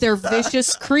because they're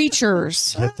vicious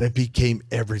creatures. Yet they became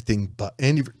everything but.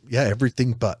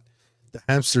 The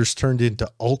hamsters turned into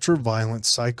ultra-violent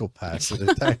psychopaths that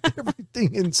attacked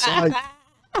everything in sight.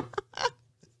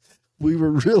 We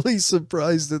were really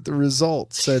surprised at the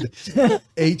results, said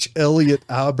H. Elliot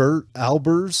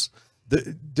Albers.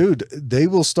 Dude, they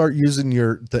will start using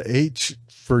the H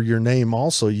for your name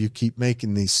also. You keep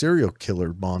making these serial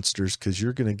killer monsters because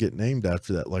you're going to get named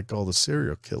after that like all the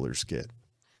serial killers get.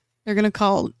 They're gonna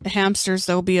call hamsters.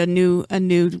 There'll be a new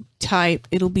type.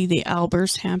 It'll be the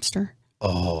Albers hamster.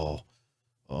 Oh,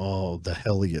 the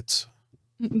Helliots.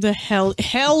 The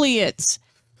Helliots.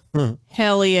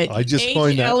 Helliot. I just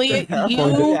coined that. Elliot, you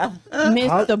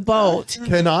missed the boat.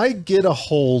 Can I get a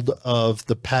hold of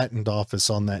the patent office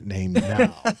on that name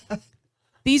now?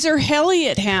 These are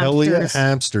Helliot hamsters. Elliot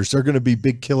hamsters. They're going to be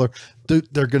big killer.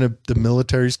 The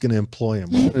military's going to employ them.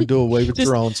 We're going to do away with Just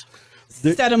drones.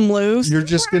 Set them loose. You're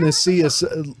just going to see us.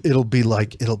 It'll be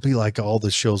like all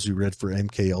the shows you read for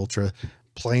MK Ultra.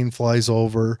 Plane flies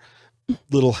over,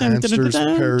 little hamsters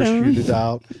parachuted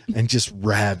out and just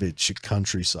ravage the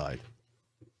countryside.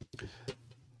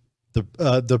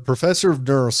 The professor of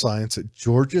neuroscience at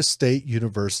Georgia State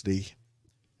University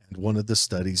and one of the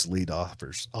study's lead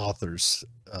authors.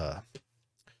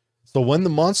 So when the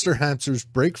monster hamsters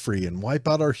break free and wipe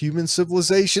out our human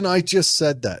civilization, I just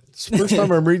said that. It's the first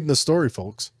time I'm reading the story,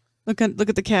 folks. Look at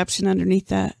the caption underneath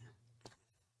that.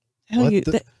 What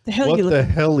the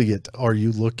Helliot are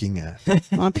you looking at?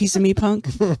 On a piece of me, punk.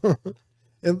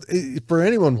 And for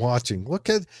anyone watching, look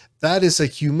at that is a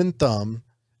human thumb,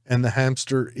 and the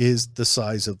hamster is the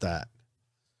size of that.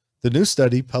 The new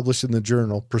study published in the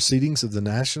journal Proceedings of the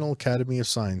National Academy of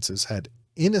Sciences had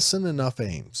innocent enough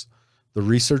aims. The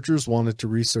researchers wanted to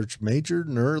research major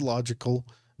neurochemical,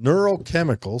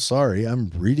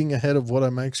 I'm reading ahead of what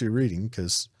I'm actually reading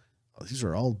because these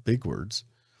are all big words,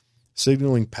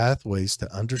 signaling pathways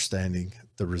to understanding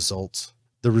the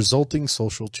resulting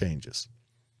social changes.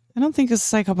 I don't think a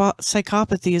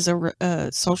psychopathy is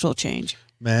a social change.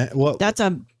 Man, well, That's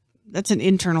an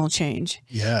internal change.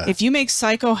 yeah, If you make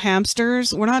psycho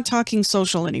hamsters, we're not talking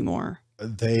social anymore.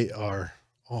 they are.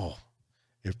 Oh,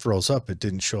 it froze up. It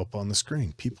didn't show up on the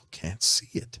screen. People can't see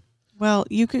it. Well,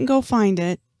 you can go find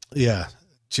it, Yeah,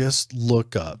 just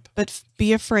look up. but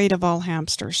be afraid of all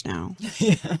hamsters now.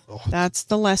 Yeah. Oh, That's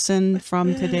the lesson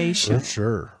from today's show.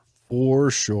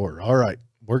 For sure. All right,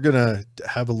 we're gonna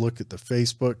have a look at the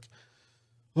Facebook.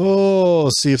 Oh,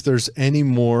 see if there's any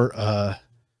more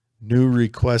new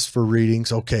requests for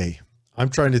readings. Okay, I'm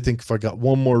trying to think if I got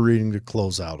one more reading to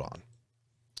close out on.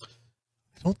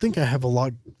 I don't think I have a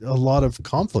lot of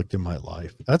conflict in my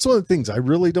life. That's one of the things I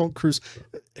really don't cruise.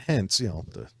 Hence,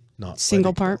 the not Single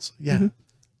wedding part. bells. Yeah, Mhm.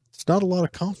 it's not a lot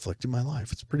of conflict in my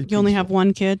life. It's pretty. You only peaceful. have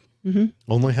one kid?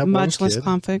 Only have Much one less kid.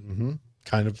 conflict.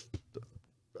 Kind of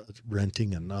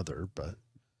renting another, but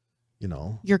you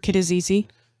know. Your kid is easy.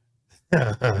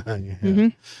 Yeah.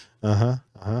 Mhm.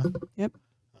 Yep.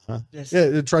 Yes.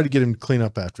 Yeah, try to get him to clean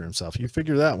up after himself. You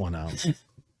figure that one out.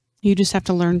 You just have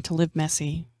to learn to live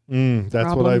messy.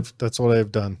 That's what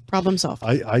I've done. Problem solved.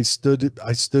 I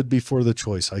stood before the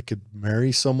choice. I could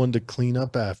marry someone to clean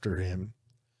up after him,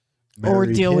 Or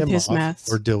marry deal with him his off,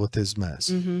 mess. or deal with his mess.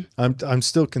 Mm-hmm. I'm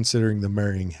still considering the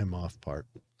marrying him off part.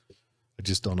 I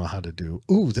just don't know how to do.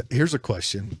 Ooh, here's a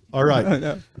question. All right, Oh,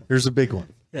 no. here's a big one.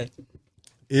 Okay.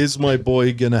 Is my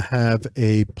boy gonna have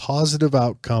a positive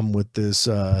outcome with this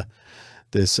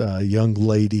young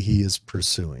lady he is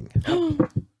pursuing?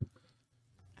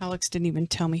 Alex didn't even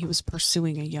tell me he was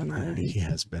pursuing a young lady. He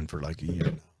has been for like a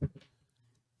year now.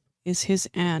 Is his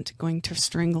aunt going to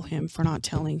strangle him for not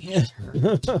telling him?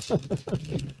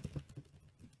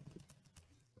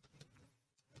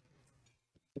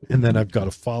 And then I've got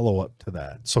a follow up to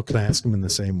that. So can I ask him in the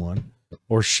same one?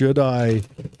 Or should I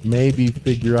maybe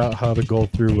figure out how to go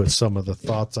through with some of the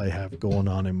thoughts I have going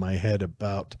on in my head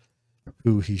about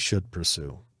who he should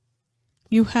pursue?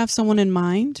 You have someone in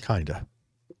mind? Kinda.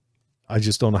 I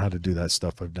just don't know how to do that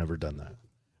stuff. I've never done that.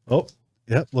 Oh,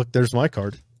 yeah. Look, there's my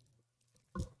card.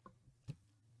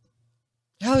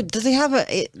 How does he have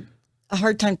a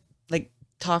hard time like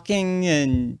talking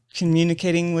and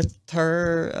communicating with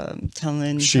her?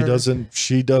 Telling She her doesn't.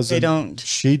 She don't.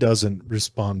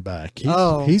 respond back.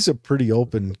 Oh. He's a pretty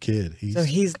open kid. So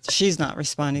she's not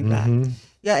responding back. Mhm.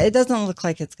 Yeah, it doesn't look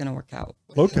like it's gonna work out.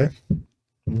 with Okay. her.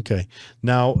 Okay.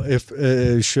 Now, if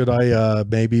should I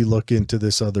maybe look into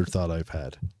this other thought I've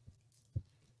had?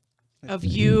 Of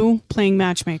you playing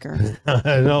matchmaker.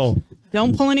 I know.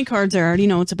 Don't pull any cards. I already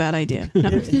know it's a bad idea. No.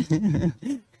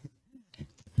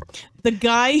 The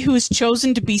guy who has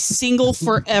chosen to be single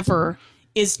forever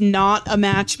is not a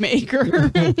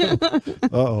matchmaker.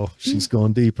 Uh-oh, she's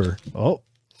going deeper. Oh,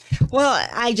 Well,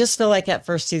 I just feel like at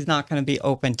first he's not going to be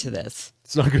open to this.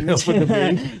 it's not going to open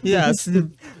to me. Yes,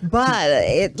 but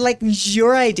it like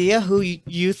your idea who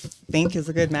you think is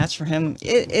a good match for him.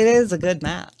 It is a good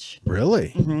match. Really?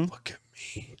 Mm-hmm. Look at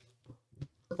me.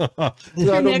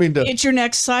 I don't mean to. It's your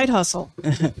next side hustle.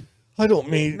 I don't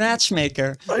mean.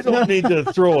 Matchmaker. I don't need to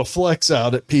throw a flex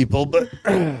out at people, but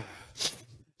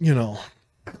you know,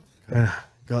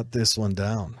 got this one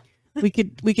down. We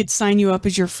could sign you up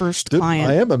as your first Dude, client.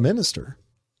 I am a minister.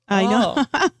 I know.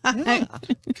 Yeah.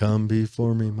 Come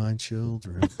before me, my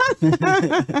children.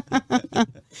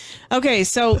 Okay,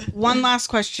 so one last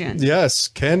question. Yes,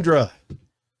 Kendra.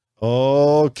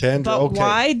 Oh, Kendra. But Okay.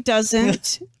 why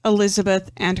doesn't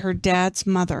Elizabeth and her dad's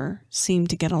mother seem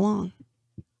to get along?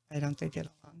 I don't think it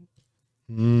along.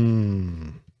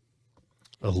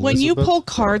 When you Elizabeth? pull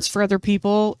cards for other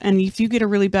people, and if you get a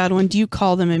really bad one, do you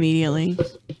call them immediately?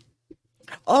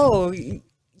 Oh,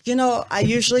 you know, I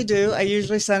usually do. I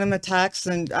usually send him a text,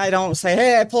 and I don't say,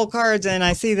 "Hey, I pull cards and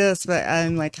I see this," but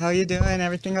I'm like, "How you doing?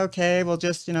 Everything okay? We'll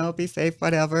just, be safe,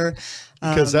 whatever."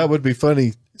 Because that would be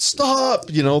funny. Stop!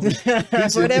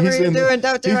 Whatever you're doing,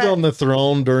 don't do He's it. on the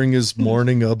throne during his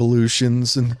morning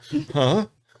ablutions, and what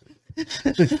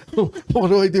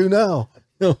do I do now?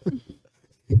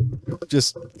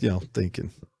 Just thinking.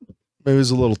 Maybe it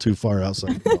was a little too far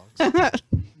outside the box.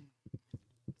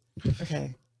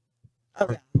 Okay.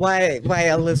 Why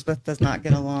Elizabeth does not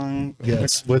get along?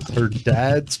 Yes, with her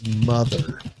dad's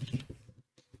mother.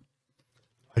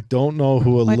 I don't know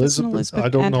who Why doesn't Elizabeth. I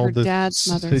don't and know her the dad's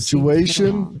mother seem to get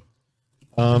situation.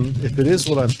 along? If it is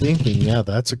what I'm thinking, yeah,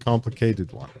 that's a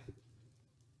complicated one.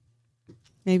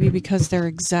 Maybe because they're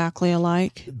exactly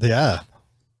alike. Yeah,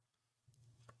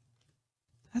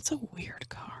 That's a weird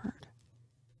card.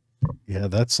 yeah,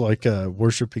 that's like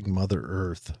worshiping Mother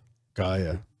Earth,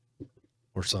 Gaia,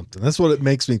 or something. That's what it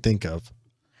makes me think of.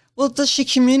 Well, does she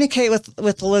communicate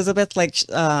with Elizabeth like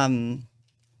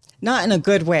not in a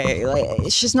good way?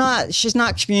 Like she's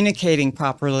not communicating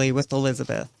properly with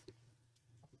Elizabeth.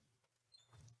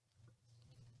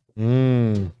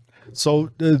 So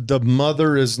the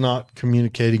mother is not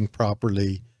communicating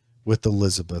properly with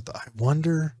Elizabeth. I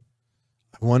wonder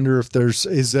if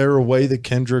is there a way that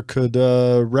Kendra could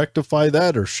rectify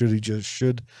that, or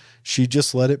should she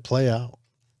just let it play out?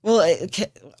 Well,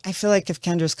 I feel like if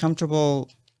Kendra's comfortable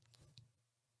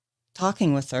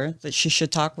talking with her, that she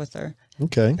should talk with her.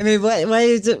 Okay. I mean, what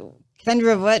is it,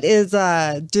 Kendra? What is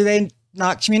do they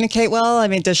not communicate well? I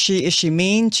mean, is she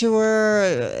mean to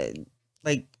her?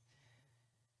 Like,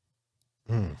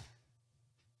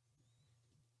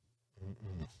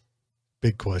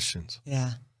 Big questions.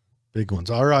 yeah. Big ones.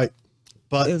 All right.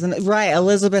 But Isn't it right?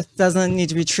 Elizabeth doesn't need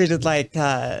to be treated like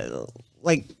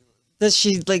Does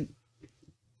she like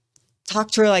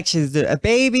talk to her like she's a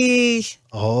baby?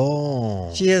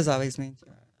 Oh. She is always mean to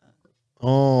her.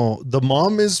 Oh, the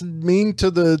mom is mean to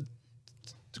the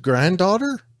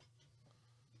granddaughter?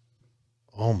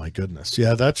 Oh my goodness.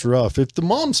 Yeah, that's rough. If the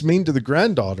mom's mean to the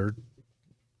granddaughter,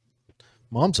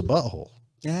 mom's a butthole.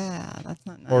 Yeah, that's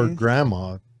not nice. Or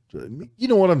grandma. You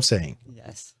know what I'm saying?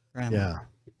 Yes, grandma.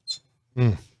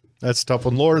 Yeah. That's a tough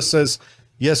one. Laura says,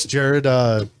 yes, Jared,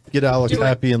 get Alex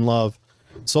happy in love.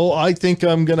 So I think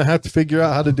I'm going to have to figure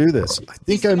out how to do this. I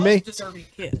think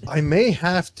I may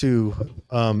have to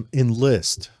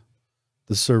enlist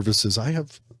the services. I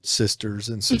have sisters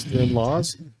and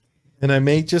sister-in-laws, and I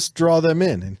may just draw them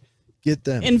in and get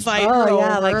them. Invite her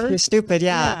yeah, over. like you're stupid.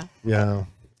 Yeah. Yeah.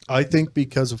 I think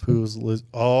because of who's Liz.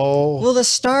 Oh. Well, the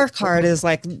star card is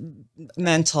like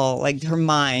mental, like her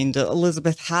mind.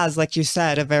 Elizabeth has, like you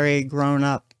said, a very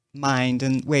grown-up mind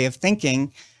and way of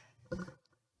thinking.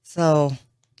 So,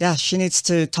 yeah, she needs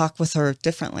to talk with her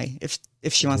differently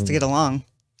if she wants to get along.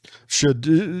 Should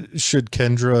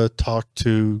Kendra talk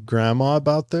to Grandma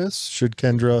about this? Should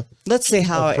Kendra? Let's see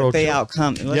how the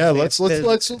outcome. Let's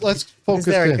focus. Is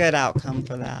there a good outcome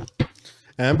for that?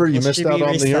 Amber, you missed out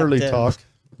on the early talk.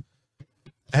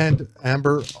 And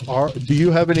Amber, do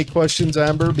you have any questions,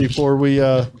 Amber, before we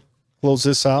close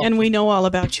this out? And we know all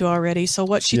about you already, so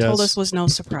what she told us was no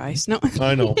surprise. No,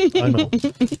 I know.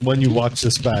 When you watch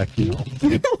this back, you know.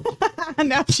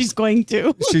 Now she's going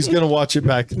to. She's going to watch it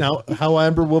back. Now, how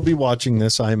Amber will be watching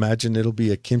this, I imagine it'll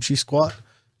be a kimchi squat,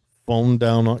 phone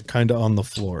down kind of on the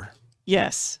floor.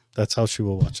 Yes. That's how she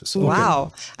will watch this. Okay.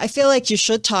 Wow. I feel like you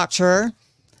should talk to her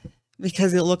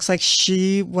because it looks like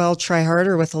she will try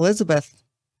harder with Elizabeth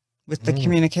with the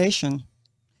communication.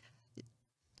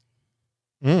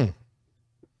 Oh,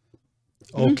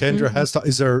 Kendra has to.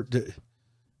 Is there?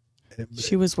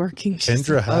 She was working.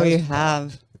 Kendra has. Oh, you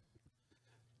have.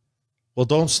 Well,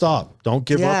 don't stop. Don't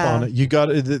give up on it. You got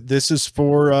it. This is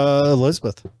for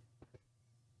Elizabeth.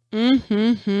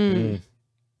 Amber,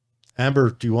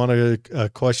 do you want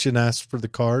a question asked for the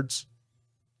cards?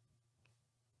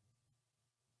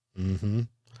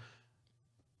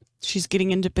 She's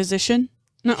getting into position.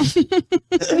 No. She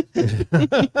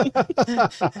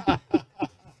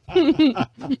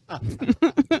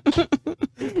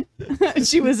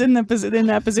was in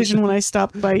that position when I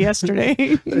stopped by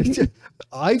yesterday.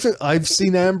 I've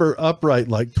seen Amber upright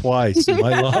like twice in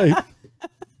my life.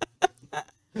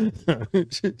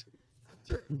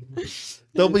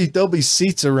 There'll be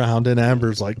seats around and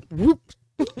Amber's like whoop.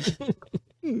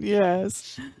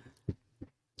 Yes.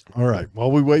 All right.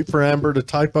 While we wait for Amber to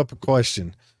type up a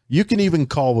question, you can even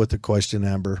call with a question,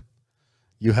 Amber.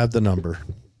 You have the number.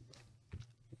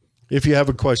 If you have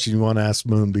a question you want to ask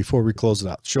Moon before we close it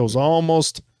out. Show's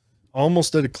almost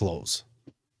at a close.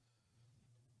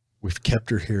 We've kept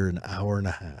her here an hour and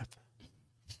a half.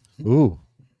 Ooh.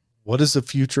 What is the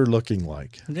future looking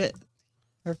like?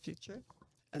 Her future?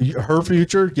 Her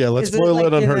future? Yeah, let's boil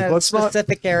it on her. Let's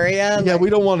specific area. Yeah, we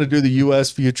don't want to do the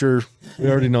U.S. future. We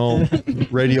already know.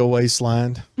 Radio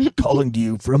wasteland. Calling to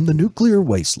you from the nuclear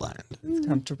wasteland. It's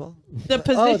comfortable. The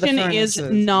position is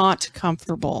not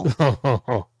comfortable.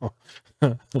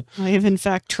 I have in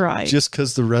fact tried. Just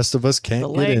because the rest of us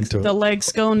can't get into it. The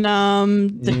legs go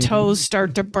numb. The toes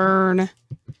start to burn.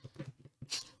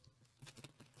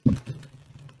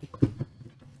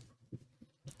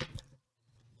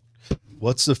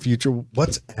 What's the future?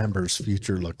 What's Amber's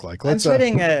future look like? I'm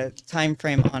putting a time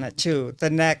frame on it too.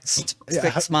 The next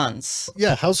 6 months.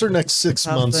 Yeah, how's her next 6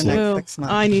 months look?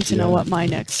 I need to know what my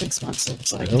next 6 months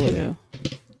looks like too.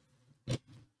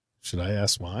 Should I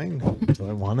ask mine? Do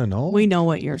I want to know? We know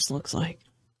what yours looks like.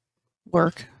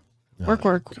 Work.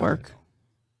 Amber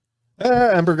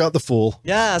got the Fool.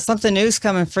 Yeah, something new's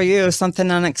coming for you, something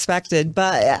unexpected,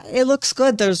 but it looks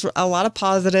good. There's a lot of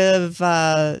positive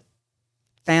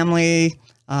family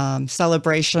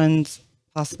celebrations,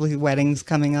 possibly weddings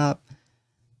coming up.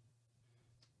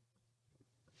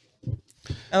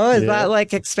 Oh, is that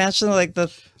like expansion, like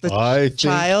the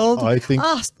child? I think.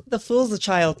 The Fool's a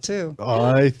child too.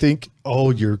 I think.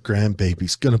 Oh, your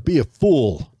grandbaby's gonna be a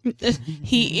fool.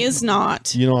 He is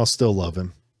not. You know, I'll still love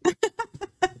him.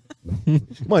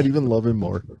 Might even love him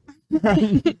more.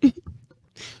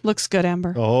 Looks good,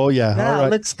 Amber. Oh yeah. Yeah, all right.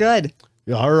 Looks good.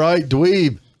 All right,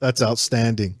 dweeb. That's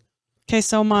outstanding. Okay,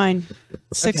 so mine.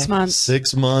 6 months.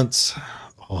 6 months.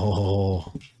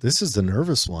 Oh, this is the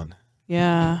nervous one.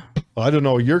 Yeah. I don't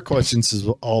know. Your questions has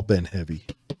all been heavy.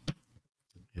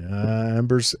 Yeah,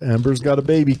 Amber's got a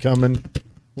baby coming.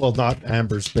 Well, not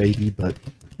Amber's baby, but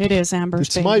it is Amber's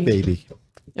baby. It's my baby.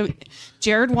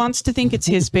 Jared wants to think it's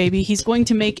his baby. He's going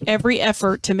to make every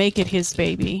effort to make it his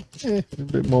baby.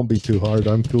 It won't be too hard.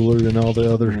 I'm cooler than all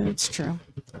the other. That's true.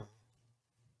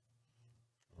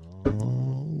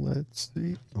 Oh, let's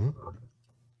see. Oh.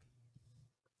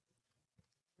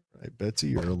 Right, Betsy,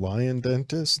 you're a lion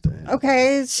dentist.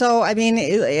 Okay, so I mean,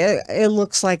 it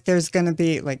looks like there's going to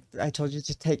be, like I told you,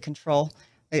 to take control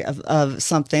of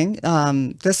something.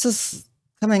 This is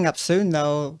coming up soon,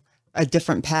 though, a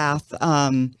different path.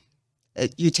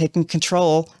 You taking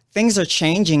control. Things are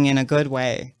changing in a good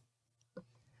way.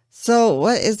 So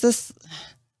what is this?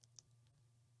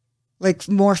 Like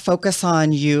more focus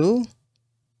on you?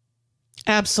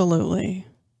 Absolutely.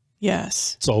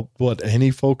 Yes. So what, any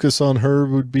focus on her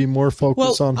would be more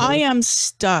focus on her? I am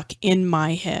stuck in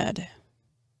my head.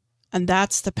 And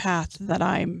that's the path that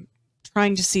I'm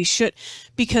trying to see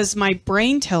because my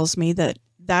brain tells me that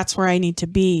that's where I need to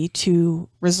be to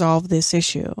resolve this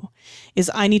issue, is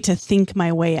I need to think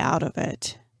my way out of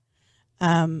it.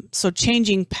 So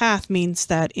changing path means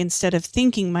that instead of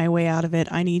thinking my way out of it,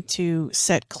 I need to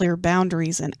set clear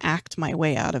boundaries and act my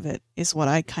way out of it, is what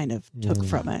I kind of took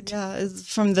from it. Yeah, is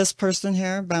from this person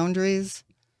here, boundaries?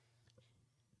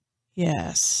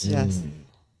 Yes. Yes.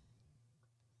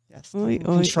 Yes.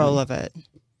 Control of it.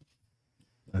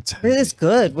 That's It is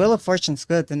good. Wheel of Fortune's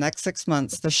good. The next 6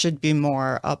 months, there should be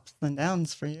more ups than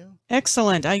downs for you.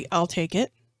 Excellent. I'll take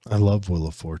it. I love Wheel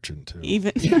of Fortune too.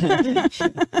 Even. That's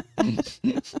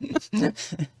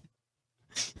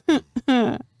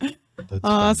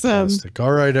awesome. Fantastic.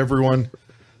 All right, everyone.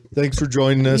 Thanks for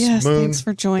joining us. Yes, Moon, thanks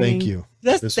for joining. Thank you.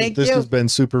 Yes, This thank you. has been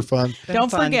super fun.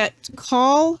 Don't forget,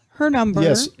 call her number.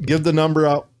 Yes, give the number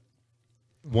out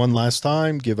one last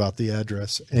time. Give out the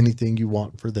address. Anything you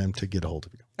want for them to get a hold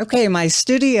of you. Okay, my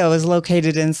studio is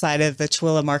located inside of the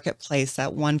Tooele Marketplace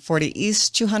at 140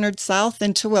 East, 200 South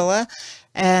in Tooele.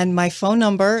 And my phone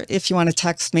number, if you want to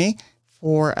text me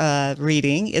for a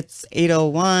reading, it's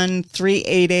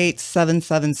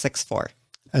 801-388-7764.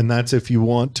 And that's if you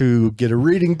want to get a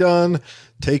reading done,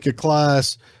 take a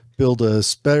class, build a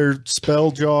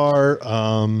spell jar,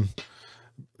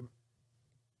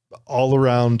 all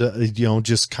around,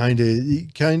 just kind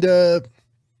of,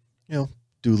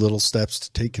 do little steps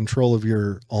to take control of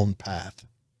your own path.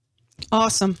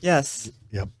 Awesome. Yes.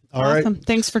 Yep. All right. Awesome.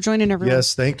 Thanks for joining, everyone.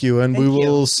 Yes, thank you. And Thank we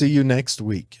will you. see you next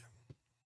week.